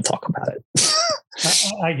don't want to talk about it.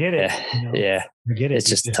 I get it. Yeah. I get it. It's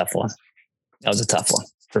just a tough one. That was a tough one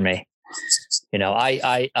for me.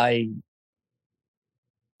 I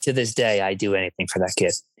to this day, I do anything for that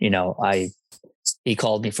kid. He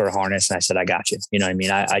called me for a harness and I said, "I got you." You know what I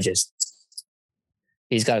mean? I just,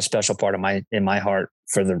 he's got a special part of in my heart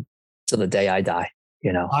till the day I die.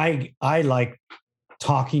 I like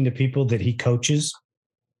talking to people that he coaches.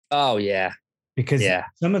 Oh yeah. Because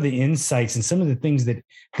some of the insights and some of the things that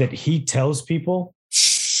he tells people,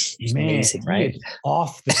 he's amazing, right?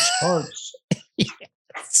 Off the charts.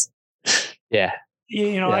 Yes. Yeah.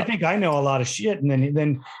 I think I know a lot of shit. And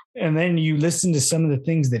then you listen to some of the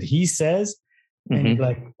things that he says and you're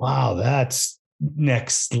like, wow, that's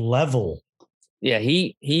next level. Yeah.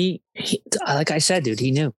 He, like I said, dude,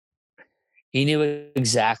 he knew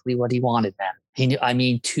exactly what he wanted, man. He knew,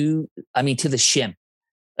 to the shim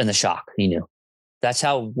and the shock. He knew. That's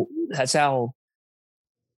how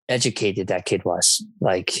educated that kid was.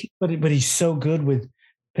 Like, but he's so good with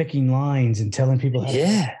picking lines and telling people how to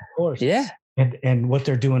of course. Yeah. And what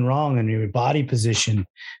they're doing wrong and your body position.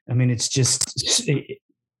 It's just,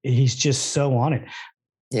 he's just so on it.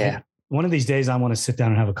 Yeah. One of these days I want to sit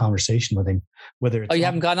down and have a conversation with him, whether it's you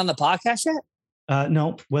haven't gotten on the podcast yet?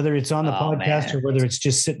 No, whether it's on the podcast or whether it's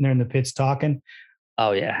just sitting there in the pits talking.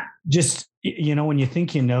 Oh yeah. Just, when you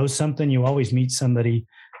think you know something, you always meet somebody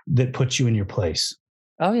that puts you in your place.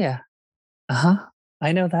 Oh yeah. Uh-huh.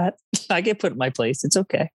 I know that. I get put in my place. It's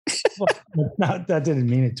okay. Well, that didn't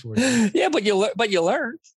mean it towards you. Yeah, but you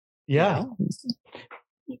learn. Yeah.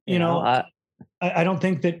 I don't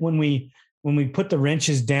think that when we put the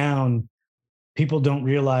wrenches down, people don't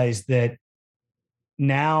realize that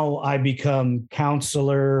now I become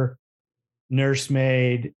counselor,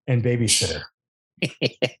 nursemaid, and babysitter.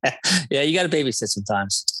 Yeah, you got to babysit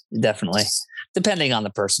sometimes. Definitely. Depending on the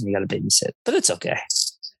person, you got to babysit, but it's okay.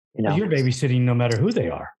 You're babysitting no matter who they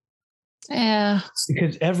are. Yeah.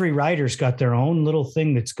 Because every rider's got their own little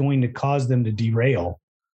thing that's going to cause them to derail.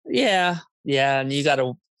 Yeah. Yeah. And you got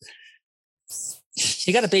to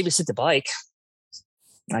babysit the bike.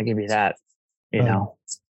 I give you that, you know,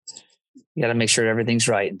 you got to make sure everything's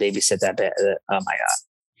right and babysit that bit. Oh my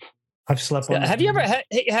God. I've slept on. Have you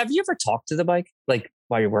ever talked to the bike like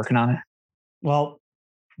while you're working on it? Well,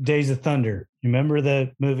 Days of Thunder. Remember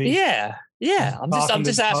the movie? Yeah. Yeah. I'm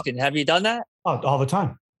just asking. Have you done that? Oh, all the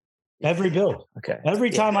time. Every build. Okay. Every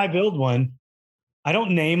time I build one, I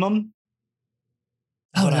don't name them.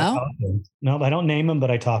 Oh, no? No, I don't name them, but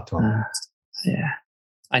I talk to them. Yeah.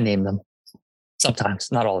 I name them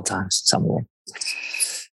sometimes, not all the times, some of them.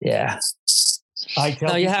 Yeah. I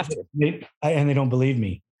tell you have to. And they don't believe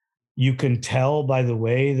me. You can tell by the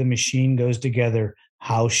way the machine goes together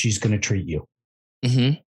how she's going to treat you.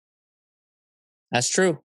 Mm-hmm. That's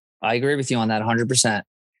true. I agree with you on that 100%. If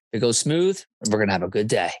it goes smooth, we're going to have a good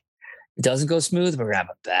day. If it doesn't go smooth, we're going to have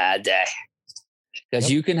a bad day.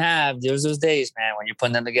 Because you can have, there's those days, man, when you're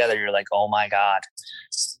putting them together, you're like, oh my God,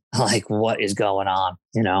 like what is going on?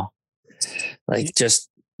 Like just,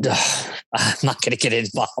 I'm not going to get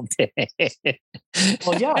involved in it.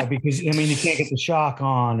 Well, yeah, because you can't get the shock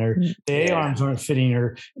on, or the A-arms aren't fitting,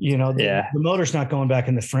 or, the motor's not going back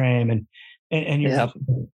in the frame. And you're like,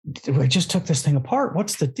 I just took this thing apart.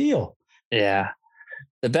 What's the deal? Yeah.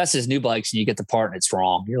 The best is new bikes and you get the part and it's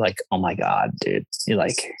wrong. You're like, oh my God, dude. You're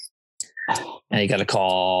like, And you got to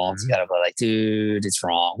call. You got to be like, dude, it's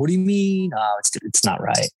wrong. What do you mean? Oh, it's not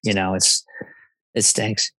right. It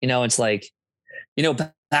stinks. It's like,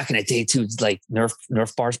 back in the day too, like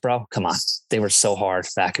Nerf bars, bro. Come on, they were so hard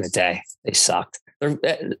back in the day. They sucked.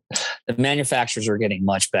 The manufacturers are getting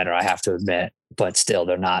much better, I have to admit, but still,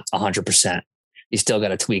 they're not 100%. You still got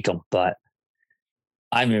to tweak them. But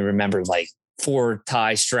I remember like 4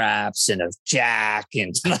 tie straps and a jack,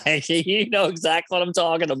 and like, exactly what I'm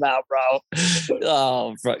talking about, bro.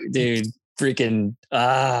 Oh, dude, freaking,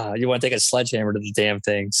 you want to take a sledgehammer to the damn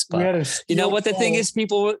things. But what the thing is,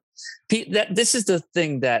 this is the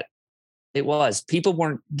thing that it was. People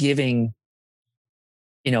weren't giving,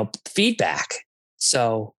 feedback.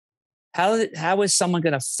 So how is someone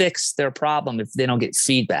going to fix their problem if they don't get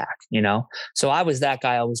feedback, So I was that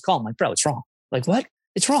guy I always call. I'm like, bro, it's wrong. Like, what?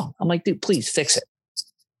 It's wrong. I'm like, dude, please fix it.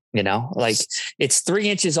 Like it's 3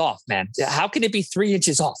 inches off, man. How can it be 3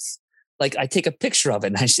 inches off? Like I take a picture of it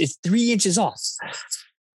and it's 3 inches off.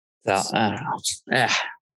 So I don't know.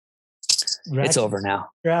 It's over now.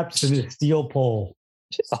 Straps and a steel pole.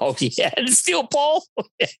 Oh yeah, the steel pole.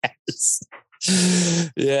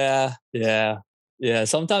 Yes. Yeah.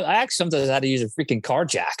 Sometimes I had to use a freaking car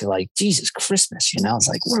jack. Like Jesus Christmas, It's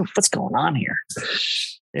like what's going on here?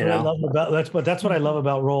 That's what I love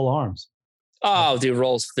about roll arms. Oh, dude,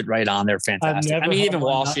 rolls fit right on. They're fantastic. Even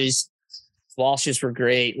Walsh's were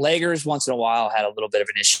great. Leggers once in a while had a little bit of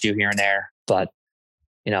an issue here and there, but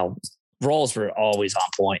rolls were always on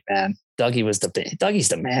point, man. Dougie's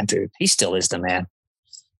the man, dude. He still is the man.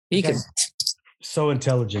 He could. So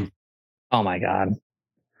intelligent. Oh my God.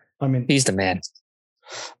 He's the man.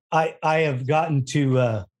 I have gotten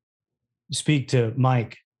to speak to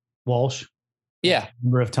Mike Walsh. Yeah. A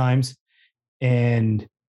number of times. And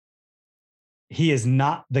he is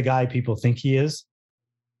not the guy people think he is.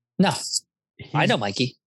 No. I know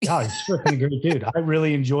Mikey. God, he's freaking a great dude. I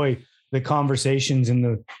really enjoy the conversations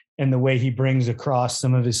and the way he brings across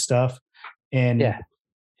some of his stuff. And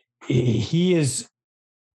he is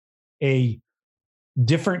a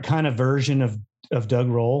different kind of version of Doug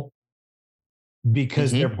Roll,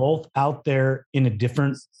 because they're both out there in a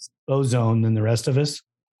different ozone than the rest of us.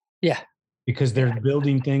 Yeah. Because they're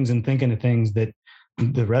building things and thinking of things that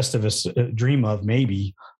the rest of us dream of,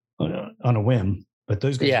 maybe on a whim, but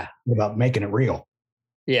those guys are about making it real.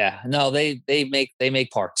 Yeah, no, they make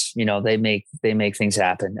parts, they make things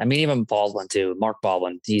happen. Even Baldwin too, Mark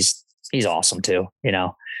Baldwin, he's awesome too.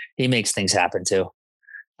 He makes things happen too.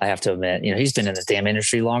 I have to admit, he's been in the damn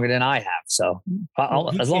industry longer than I have. So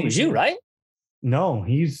as long as you, right? No,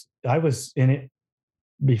 I was in it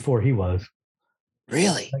before he was.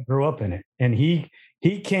 Really? I grew up in it. And he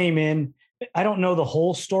came in. I don't know the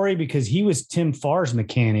whole story because he was Tim Farr's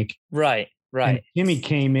mechanic. Right. And Timmy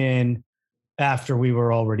came in after we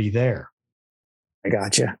were already there. I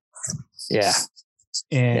gotcha. Yeah.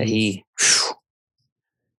 And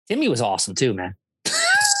Timmy was awesome too, man.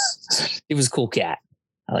 He was a cool cat.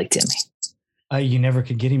 I like Timmy. You never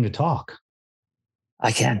could get him to talk.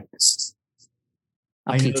 I can.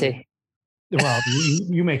 I'm PT. Well,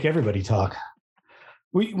 you make everybody talk.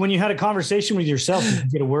 When you had a conversation with yourself, did you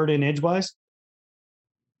get a word in edgewise?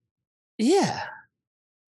 Yeah.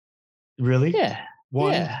 Really? Yeah.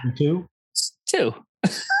 1 and 2? 2.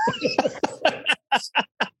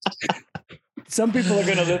 Some people are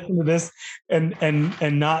going to listen to this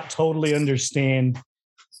and not totally understand.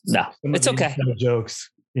 No, it's okay.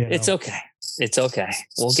 Jokes. It's okay. It's okay.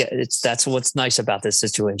 That's what's nice about this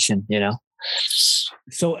situation,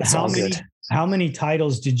 So how many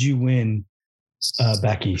titles did you win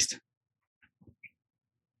back east?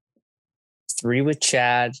 3 with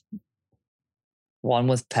Chad, 1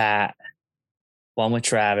 with Pat, 1 with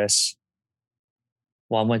Travis,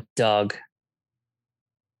 1 with Doug.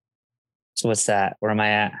 So what's that? Where am I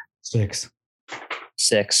at? 6.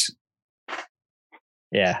 6.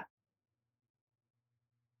 Yeah.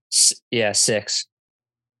 6.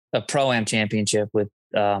 A Pro-Am championship with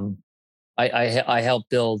I helped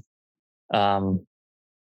build I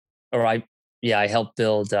helped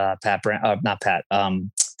build Pat Brown, not Pat,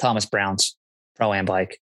 Thomas Brown's Pro-Am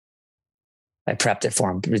bike. I prepped it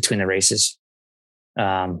for him between the races.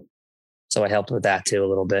 So I helped with that too a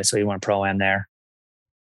little bit. So he went Pro-Am there.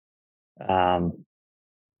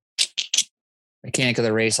 Mechanic of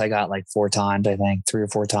the race, I got like 4 times, I think 3 or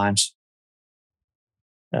 4 times.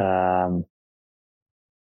 I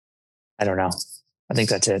don't know. I think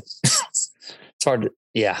that's it. It's hard to,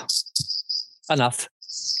 enough.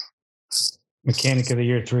 Mechanic of the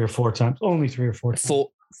year 3 or 4 times. Only 3 or 4 times.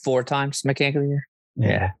 4 times mechanic of the year.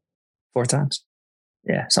 Yeah. 4 times.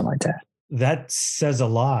 Yeah. Something like that. That says a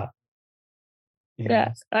lot.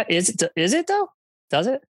 Yeah. Is it though? Does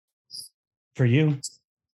it? For you?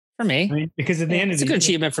 For me. I mean, because at the end of it's a good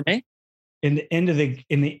achievement for me. In the end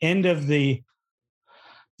of the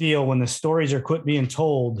deal, when the stories are quit being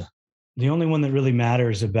told, the only one that really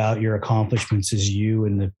matters about your accomplishments is you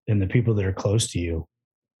and the people that are close to you.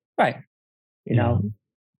 Right. You know,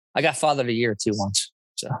 I got Father of the Year too once.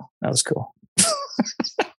 So that was cool.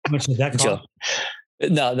 How much did that cost?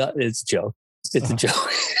 No, it's a joke. It's a joke.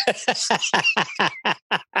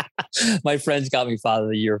 My friends got me Father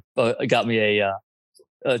of the Year. Got me a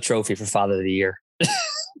trophy for Father of the Year.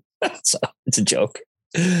 So it's a joke.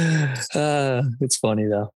 It's funny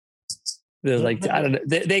though. They're like, I don't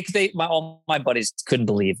know. All my buddies couldn't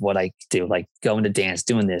believe what I do, like going to dance,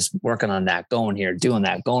 doing this, working on that, going here, doing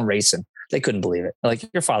that, going racing. They couldn't believe it. Like,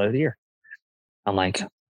 you're Father of the Year. I'm like,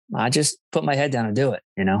 I just put my head down and do it.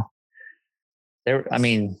 You know,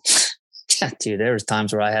 dude, there was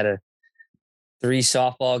times where I had 3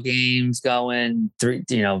 softball games going,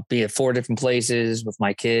 be at 4 different places with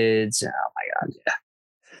my kids. Oh my God. Yeah.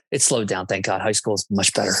 It slowed down. Thank God. High school is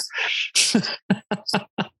much better.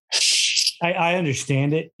 I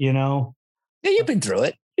understand it, you know. Yeah, you've been through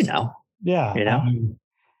it, you know. Yeah. You know,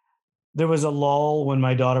 there was a lull when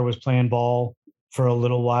my daughter was playing ball for a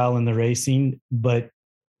little while in the racing, but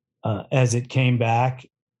as it came back,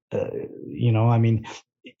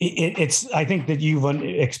 it's, I think that you've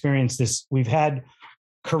experienced this. We've had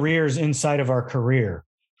careers inside of our career.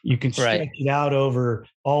 You can stretch it out over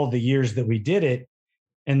all the years that we did it.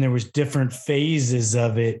 And there was different phases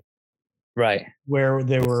of it. Right. Where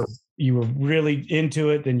you were really into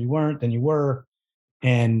it, then you weren't, then you were.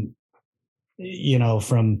 And, you know,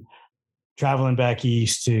 from traveling back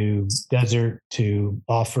east to desert to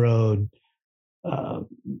off-road,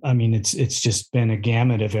 it's just been a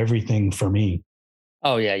gamut of everything for me.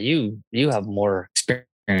 Oh yeah. You have more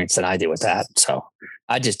experience than I did with that. So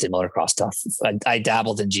I just did motocross stuff. I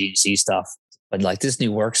dabbled in GNC stuff, but like this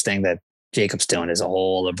new works thing that Jacob's doing is a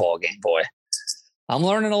whole other ball game, boy. I'm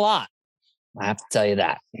learning a lot. I have to tell you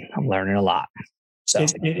that. I'm learning a lot. So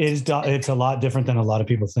it's a lot different than a lot of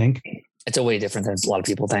people think. It's a way different than a lot of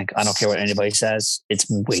people think. I don't care what anybody says. It's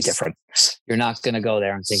way different. You're not going to go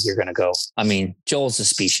there and think you're going to go. I mean, Joel's a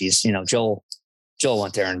species, you know, Joel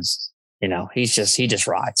went there and, you know, he just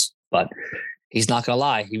rides, but he's not going to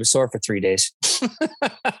lie. He was sore for 3 days.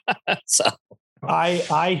 So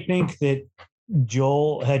I think that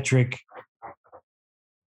Joel Hetrick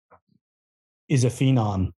is a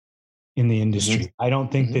phenom in the industry. Mm-hmm. I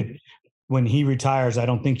don't think that when he retires, I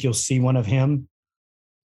don't think you'll see one of him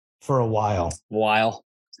for a while.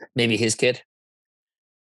 Maybe his kid.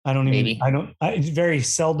 Very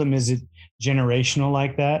seldom is it generational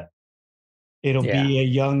like that. It'll be a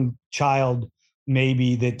young child,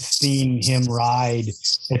 maybe, that's seeing him ride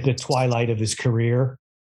at the twilight of his career.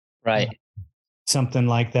 Right. Something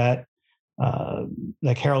like that.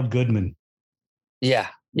 Like Harold Goodman. Yeah.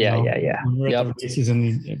 Yeah. When we're at the races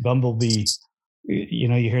and the Bumblebee, you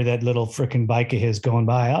know, you hear that little freaking bike of his going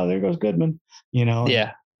by. Oh, there goes Goodman. You know.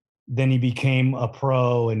 Yeah. Then he became a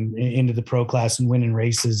pro and into the pro class and winning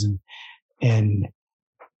races and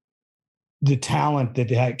the talent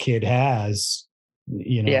that kid has,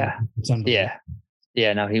 you know. Yeah.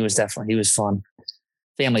 Yeah. No, he was fun.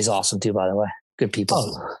 Family's awesome too, by the way. Good people.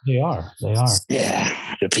 Oh, they are.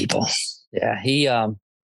 Yeah. Good people. Yeah.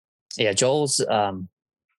 Joel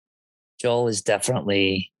is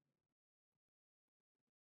definitely,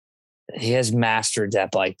 he has mastered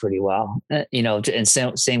that bike pretty well, you know, and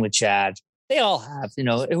same with Chad. They all have, you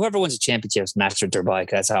know, whoever wins a championship has mastered their bike.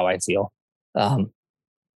 That's how I feel.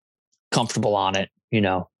 Comfortable on it. You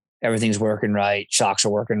know, everything's working right. Shocks are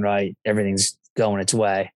working right. Everything's going its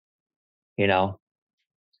way. You know,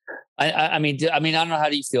 I mean, I don't know how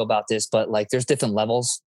do you feel about this, but like there's different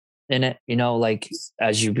levels in it, you know, like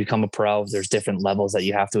as you become a pro, there's different levels that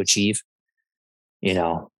you have to achieve, you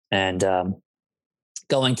know, and,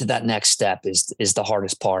 going to that next step is the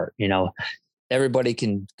hardest part. You know, everybody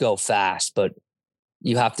can go fast, but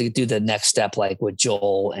you have to do the next step, like what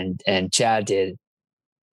Joel and Chad did.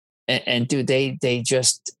 And dude, they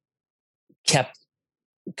just kept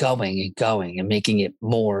going and making it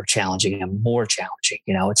more challenging and more challenging.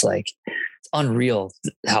 You know, it's like, it's unreal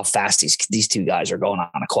how fast these two guys are going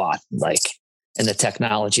on a quad, like, and the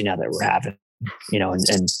technology now that we're having, you know,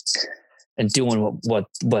 and doing what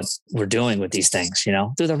we're doing with these things, you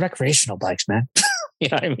know, they're the recreational bikes, man. You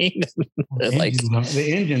know what I mean? Like the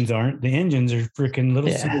engines aren't. The engines are freaking little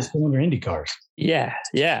single cylinder Indy cars. Yeah,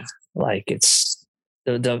 yeah. Like it's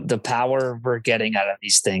the power we're getting out of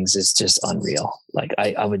these things is just unreal. Like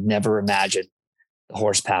I would never imagine the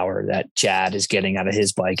horsepower that Chad is getting out of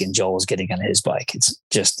his bike and Joel is getting out of his bike. It's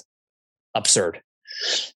just absurd,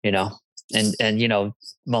 you know. And you know,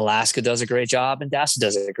 Malaska does a great job and Dasa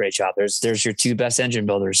does a great job. There's your two best engine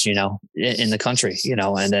builders, you know, in the country, you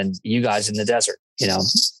know, and then you guys in the desert, you know.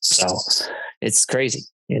 So it's crazy,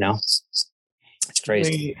 you know. It's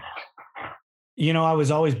crazy. You know, I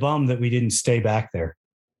was always bummed that we didn't stay back there.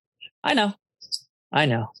 I know.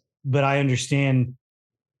 But I understand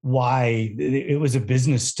why it was a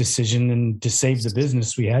business decision, and to save the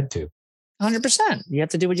business, we had to. 100%. You have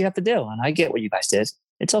to do what you have to do. And I get what you guys did.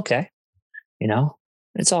 It's okay. You know,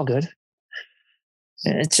 it's all good.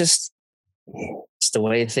 It's just, it's the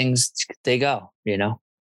way things, they go, you know.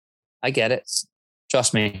 I get it.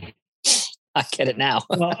 Trust me. I get it now.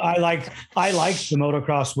 Well, I liked the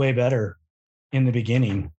motocross way better in the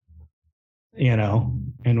beginning, you know,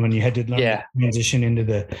 and when you had to learn to transition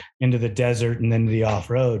into the desert and then the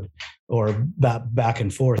off-road or back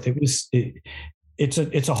and forth,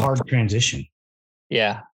 it's a hard transition.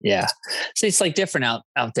 Yeah. So it's like different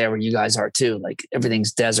out there where you guys are too. Like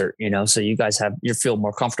everything's desert, you know, so you guys you feel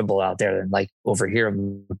more comfortable out there than like over here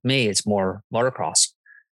with me. It's more motocross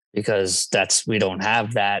because we don't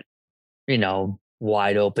have that, you know,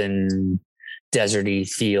 wide open deserty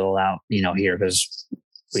feel out, you know, here because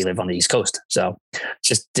we live on the East Coast. So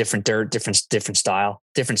just different dirt, different style,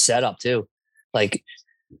 different setup too. Like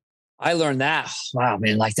I learned that, wow,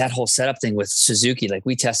 man, like that whole setup thing with Suzuki, like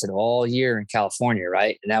we tested all year in California,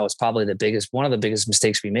 right? And that was probably one of the biggest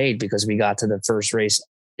mistakes we made because we got to the first race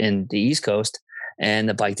in the East Coast and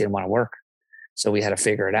the bike didn't want to work. So we had to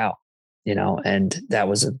figure it out, you know, and that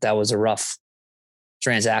was a rough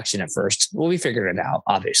transaction at first. Well, we figured it out,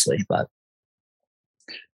 obviously, but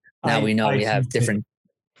now we know we have different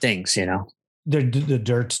things, you know. The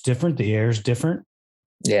dirt's different, the air's different.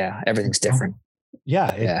 Yeah, everything's different.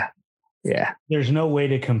 Yeah. There's no way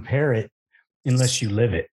to compare it unless you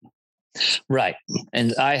live it. Right.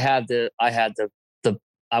 And I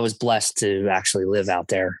was blessed to actually live out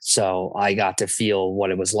there. So I got to feel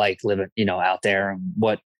what it was like living, you know, out there and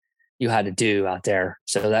what you had to do out there.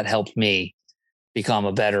 So that helped me become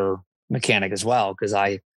a better mechanic as well. Cause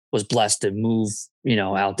I was blessed to move, you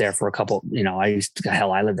know, out there for a couple, you know, I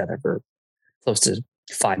lived out there for close to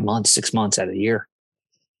 5 months, 6 months out of the year,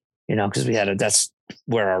 you know, cause that's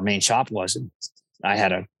where our main shop was. And I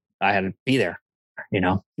had to be there, you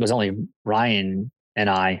know. It was only Ryan and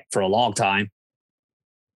I for a long time.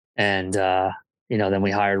 And, you know, then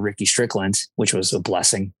we hired Ricky Strickland, which was a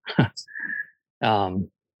blessing.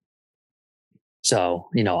 So,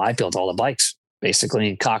 you know, I built all the bikes basically,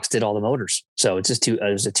 and Cox did all the motors. So it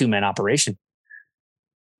was a 2-man operation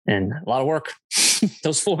and a lot of work.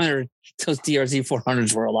 Those DRZ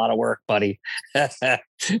 400s were a lot of work, buddy.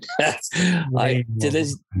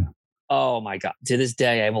 Oh my God. To this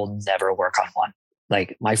day, I will never work on one.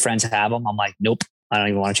 Like my friends have them. I'm like, nope, I don't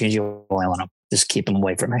even want to change the oil on them. Just keep them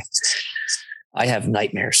away from me. I have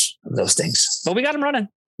nightmares of those things, but we got them running.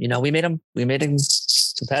 You know, we made them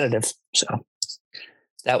competitive. So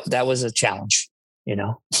that was a challenge, you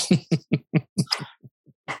know.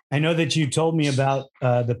 I know that you told me about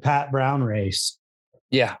the Pat Brown race.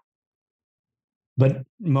 Yeah. But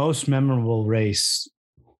most memorable race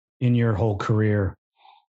in your whole career?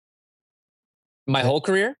 My whole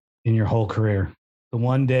career? In your whole career. The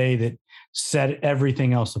one day that set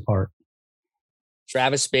everything else apart.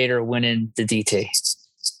 Travis Spader winning the DT.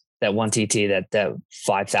 That one TT, that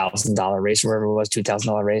 $5,000 race, wherever it was,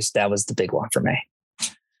 $2,000 race. That was the big one for me.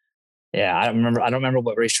 Yeah, I don't remember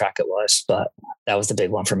what racetrack it was, but that was the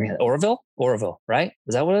big one for me. Oroville, right?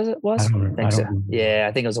 Is that what it was? I think so. Yeah,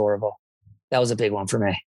 I think it was Oroville. That was a big one for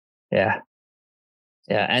me. Yeah.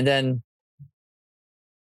 And then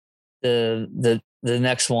the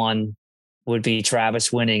next one would be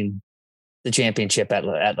Travis winning the championship at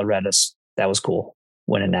Loretta's. That was cool,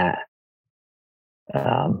 winning that.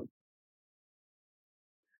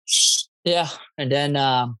 Yeah, and then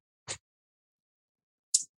I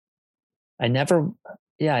never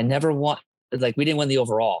won. Like we didn't win the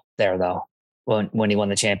overall there though. When he won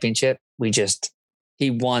the championship, he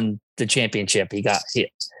won the championship. We got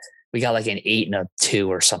like an 8 and a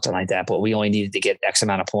 2 or something like that, but we only needed to get X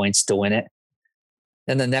amount of points to win it.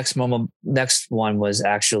 And the next one was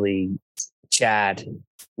actually Chad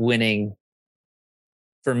winning.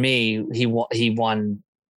 For me, he won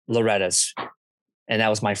Loretta's, and that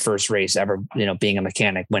was my first race ever, you know, being a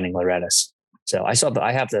mechanic, winning Loretta's. So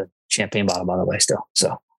I have the champagne bottle, by the way, still.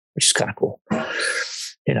 So, which is kind of cool,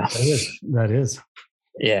 you know. That is.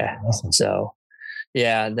 Yeah. Awesome. So,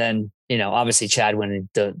 yeah. Then, you know, obviously Chad winning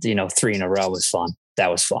 3 in a row was fun.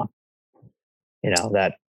 That was fun. You know,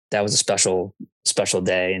 that was a special special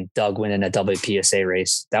day, and Doug winning a WPSA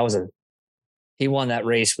race. He won that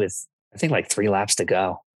race with, I think, like 3 laps to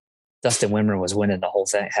go. Dustin Wimmer was winning the whole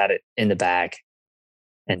thing, had it in the bag,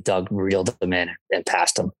 and Doug reeled him in and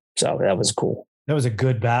passed him. So that was cool. That was a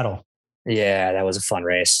good battle. Yeah, that was a fun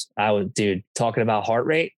race. Dude, talking about heart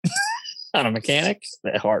rate on a mechanic,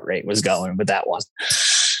 the heart rate was going with that one.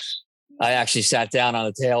 I actually sat down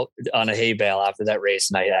on a hay bale after that race,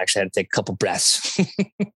 and I actually had to take a couple breaths.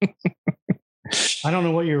 I don't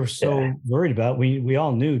know what you're so worried about. We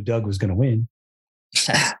all knew Doug was going to win.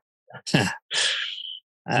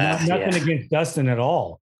 Nothing against Dustin at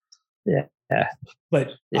all. Yeah.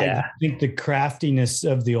 But I think the craftiness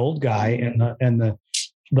of the old guy and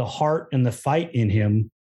the heart and the fight in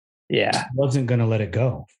him wasn't going to let it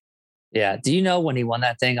go. Yeah. Do you know when he won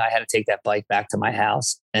that thing, I had to take that bike back to my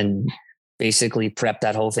house and basically prep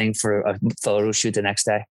that whole thing for a photo shoot the next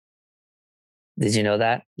day? Did you know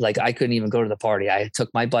that? Like, I couldn't even go to the party. I took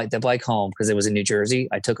the bike home because it was in New Jersey.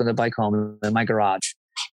 I took the bike home in my garage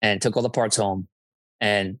and took all the parts home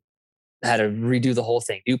and had to redo the whole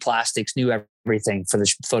thing. New plastics, new everything for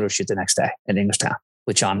the photo shoot the next day in Englishtown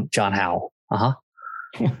with John Howell.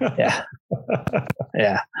 Yeah.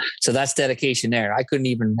 Yeah. So that's dedication there. I couldn't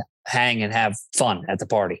even hang and have fun at the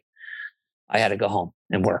party. I had to go home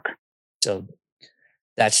and work. So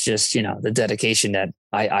that's just, the dedication that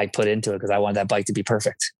I put into it, because I wanted that bike to be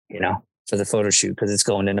perfect, for the photo shoot, because it's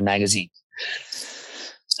going in a magazine.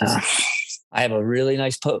 I have a really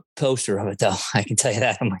nice poster of it, though. I can tell you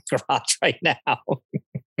that in my garage right now.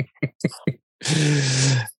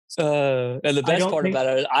 And the best part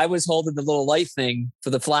about it, I was holding the little light thing for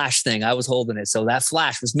the flash thing. I was holding it. So that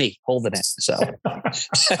flash was me holding it. So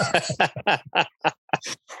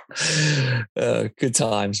good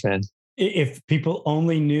times, man. If people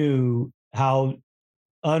only knew how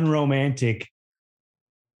unromantic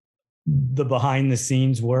the behind the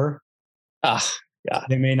scenes were,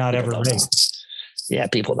 they may not ever race. Yeah,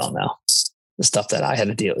 people don't know the stuff that I had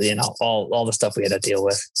to deal with, all the stuff we had to deal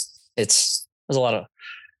with. It's a lot of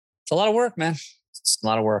work, man. A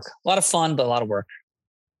lot of work, a lot of fun, but a lot of work.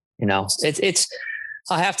 It's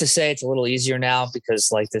I have to say it's a little easier now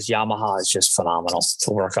because like this Yamaha is just phenomenal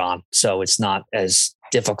to work on. So it's not as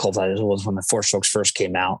difficult as it was when the 4-strokes first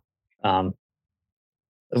came out.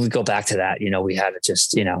 We go back to that, we had to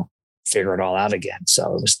just, figure it all out again.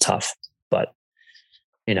 So it was tough, but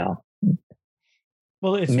well,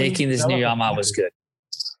 making this new Yamaha was good.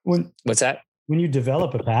 What's that? When you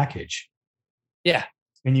develop a package, yeah,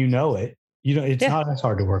 and it's not as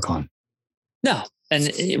hard to work on. No,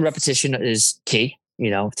 and repetition is key.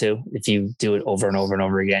 Too. If you do it over and over and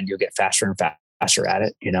over again, you'll get faster and faster at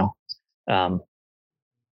it.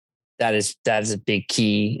 That is a big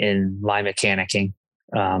key in my mechanicking.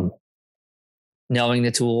 Knowing the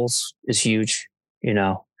tools is huge.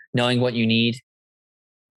 Knowing what you need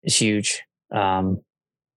is huge.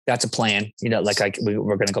 That's a plan. We're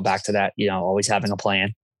going to go back to that. Always having a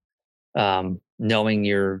plan.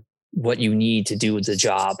 Knowing what you need to do with the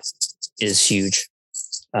job is huge.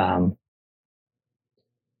 I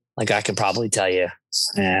could probably tell you,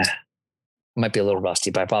 might be a little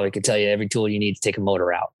rusty, but I probably could tell you every tool you need to take a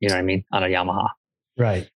motor out. You know what I mean? On a Yamaha.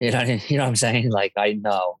 Right. You know what I'm saying? Like, I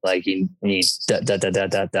know, like you need that and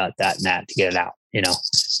that to get it out,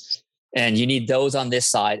 and you need those on this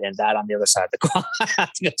side and that on the other side of the quad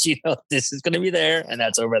because, this is going to be there and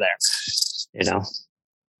that's over there,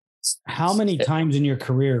 How many times in your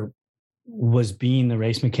career was being the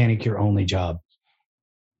race mechanic your only job?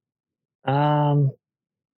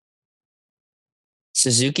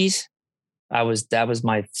 Suzuki's. That was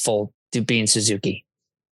my being Suzuki.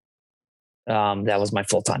 That was my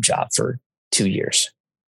full-time job for 2 years,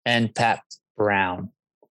 and Pat Brown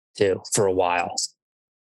too for a while.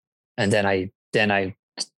 And then I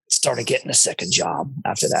started getting a second job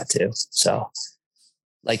after that too. So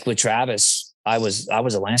like with Travis, I was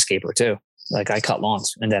a landscaper too. Like I cut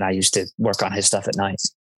lawns and then I used to work on his stuff at night.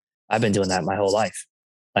 I've been doing that my whole life.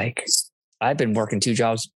 Like I've been working 2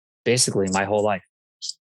 jobs basically my whole life.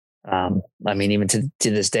 Even to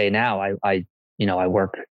this day now, I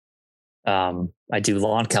work, I do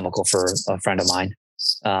lawn chemical for a friend of mine,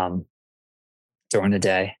 during the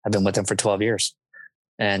day. I've been with him for 12 years.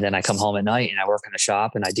 And then I come home at night and I work in the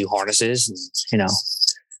shop and I do harnesses and,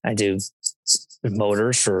 I do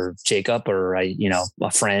motors for Jacob or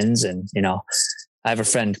my friends. And, I have a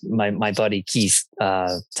friend, my buddy, Keith,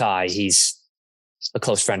 Ty, he's a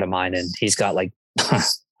close friend of mine and he's got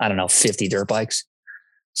 50 dirt bikes.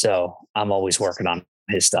 So I'm always working on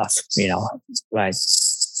his stuff, right.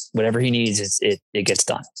 Whatever he needs, it gets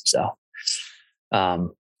done. So,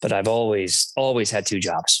 but I've always had two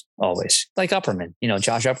jobs, always. Like Upperman,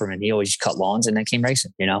 Josh Upperman, he always cut lawns and then came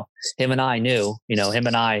racing, him and I knew, him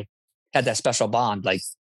and I had that special bond. Like,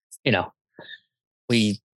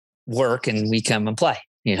 we work and we come and play,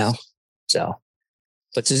 so,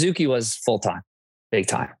 but Suzuki was full-time, big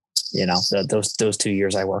time, those 2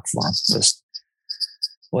 years I worked for him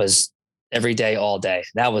was every day, all day.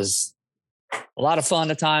 That was a lot of fun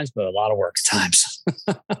at times, but a lot of work at times.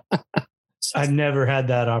 I've never had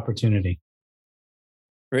that opportunity.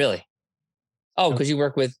 Really? Oh, because you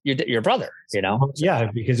work with your brother, Yeah,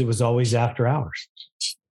 because it was always after hours.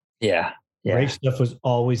 Yeah. Race stuff was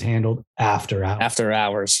always handled after hours. After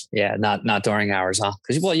hours. Yeah. Not during hours, huh?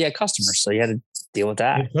 Because, you had customers, so you had to deal with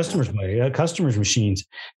that. Customers' machines.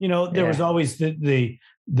 There was always the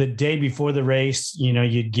day before the race,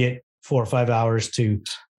 you'd get 4 or 5 hours to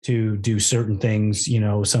do certain things,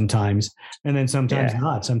 sometimes, and then sometimes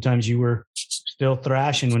not. Sometimes you were still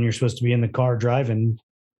thrashing when you're supposed to be in the car driving.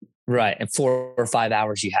 Right. And 4 or 5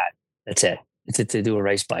 hours you had. That's it. To do a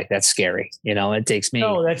race bike. That's scary. It takes me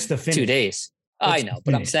that's the finish. 2 days. I know,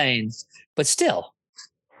 but I'm saying, but still,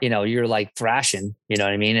 you're like thrashing, you know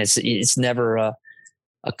what I mean? It's never a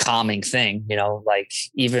calming thing, like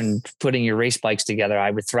even putting your race bikes together,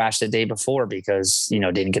 I would thrash the day before because,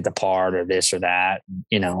 didn't get the part or this or that.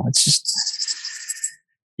 It's just,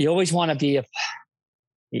 you always want to be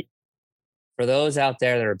for those out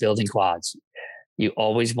there that are building quads, you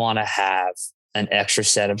always want to have an extra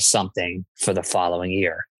set of something for the following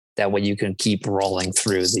year. That way you can keep rolling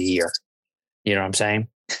through the year. You know what I'm saying?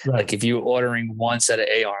 Right. Like if you're ordering one set of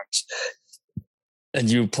A-arms and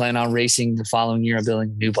you plan on racing the following year and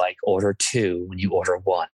building a new bike, order 2 when you order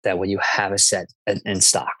 1. That way you have a set in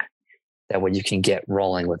stock. That way you can get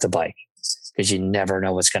rolling with the bike because you never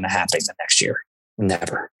know what's going to happen the next year.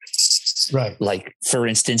 Never. Right. Like for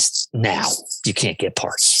instance, now you can't get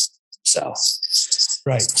parts. So,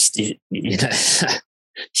 right. It's yeah,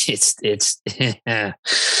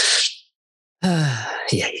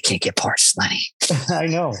 you can't get parts, Lenny. I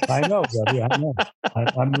know, buddy. I know.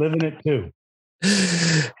 I'm living it too.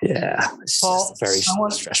 Yeah, it's Paul, just a very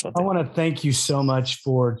stressful thing. I want to thank you so much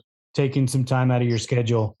for taking some time out of your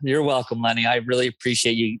schedule. You're welcome, Lenny. I really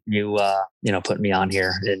appreciate you putting me on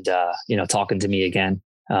here and talking to me again.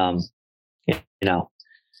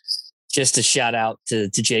 Just a shout out to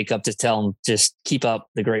Jacob to tell him just keep up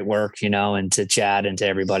the great work, and to Chad and to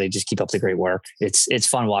everybody, just keep up the great work. It's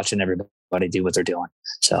fun watching everybody do what they're doing.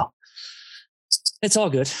 So it's all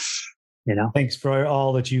good, Thanks for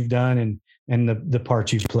all that you've done and the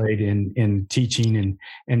part you've played in teaching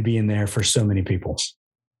and being there for so many people.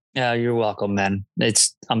 Yeah, you're welcome, man.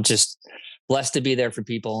 I'm just blessed to be there for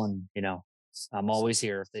people, and I'm always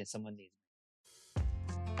here if someone needs me.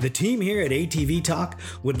 The team here at ATV Talk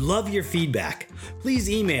would love your feedback. Please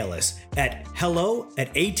email us at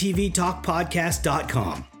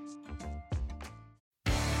hello@atvtalkpodcast.com.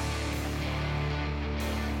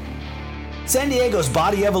 San Diego's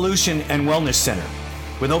Body Evolution and Wellness Center.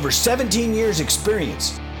 With over 17 years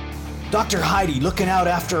experience, Dr. Heidi looking out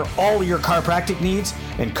after all your chiropractic needs,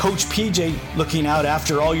 and Coach PJ looking out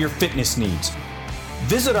after all your fitness needs.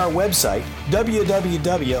 Visit our website,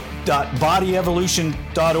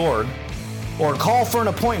 www.bodyevolution.org, or call for an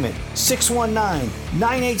appointment,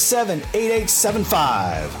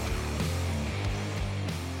 619-987-8875.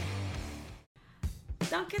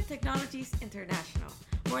 Duncan Technologies International.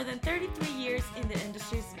 More than 33 years in the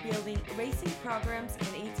industry building racing programs and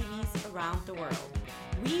ATVs around the world.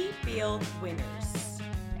 We build winners.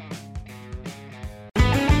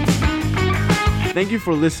 Thank you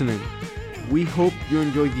for listening. We hope you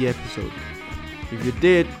enjoyed the episode. If you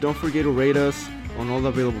did, don't forget to rate us on all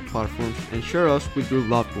available platforms and share us with your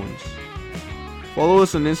loved ones. Follow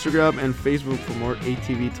us on Instagram and Facebook for more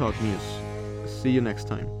ATV Talk news. See you next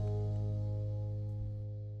time.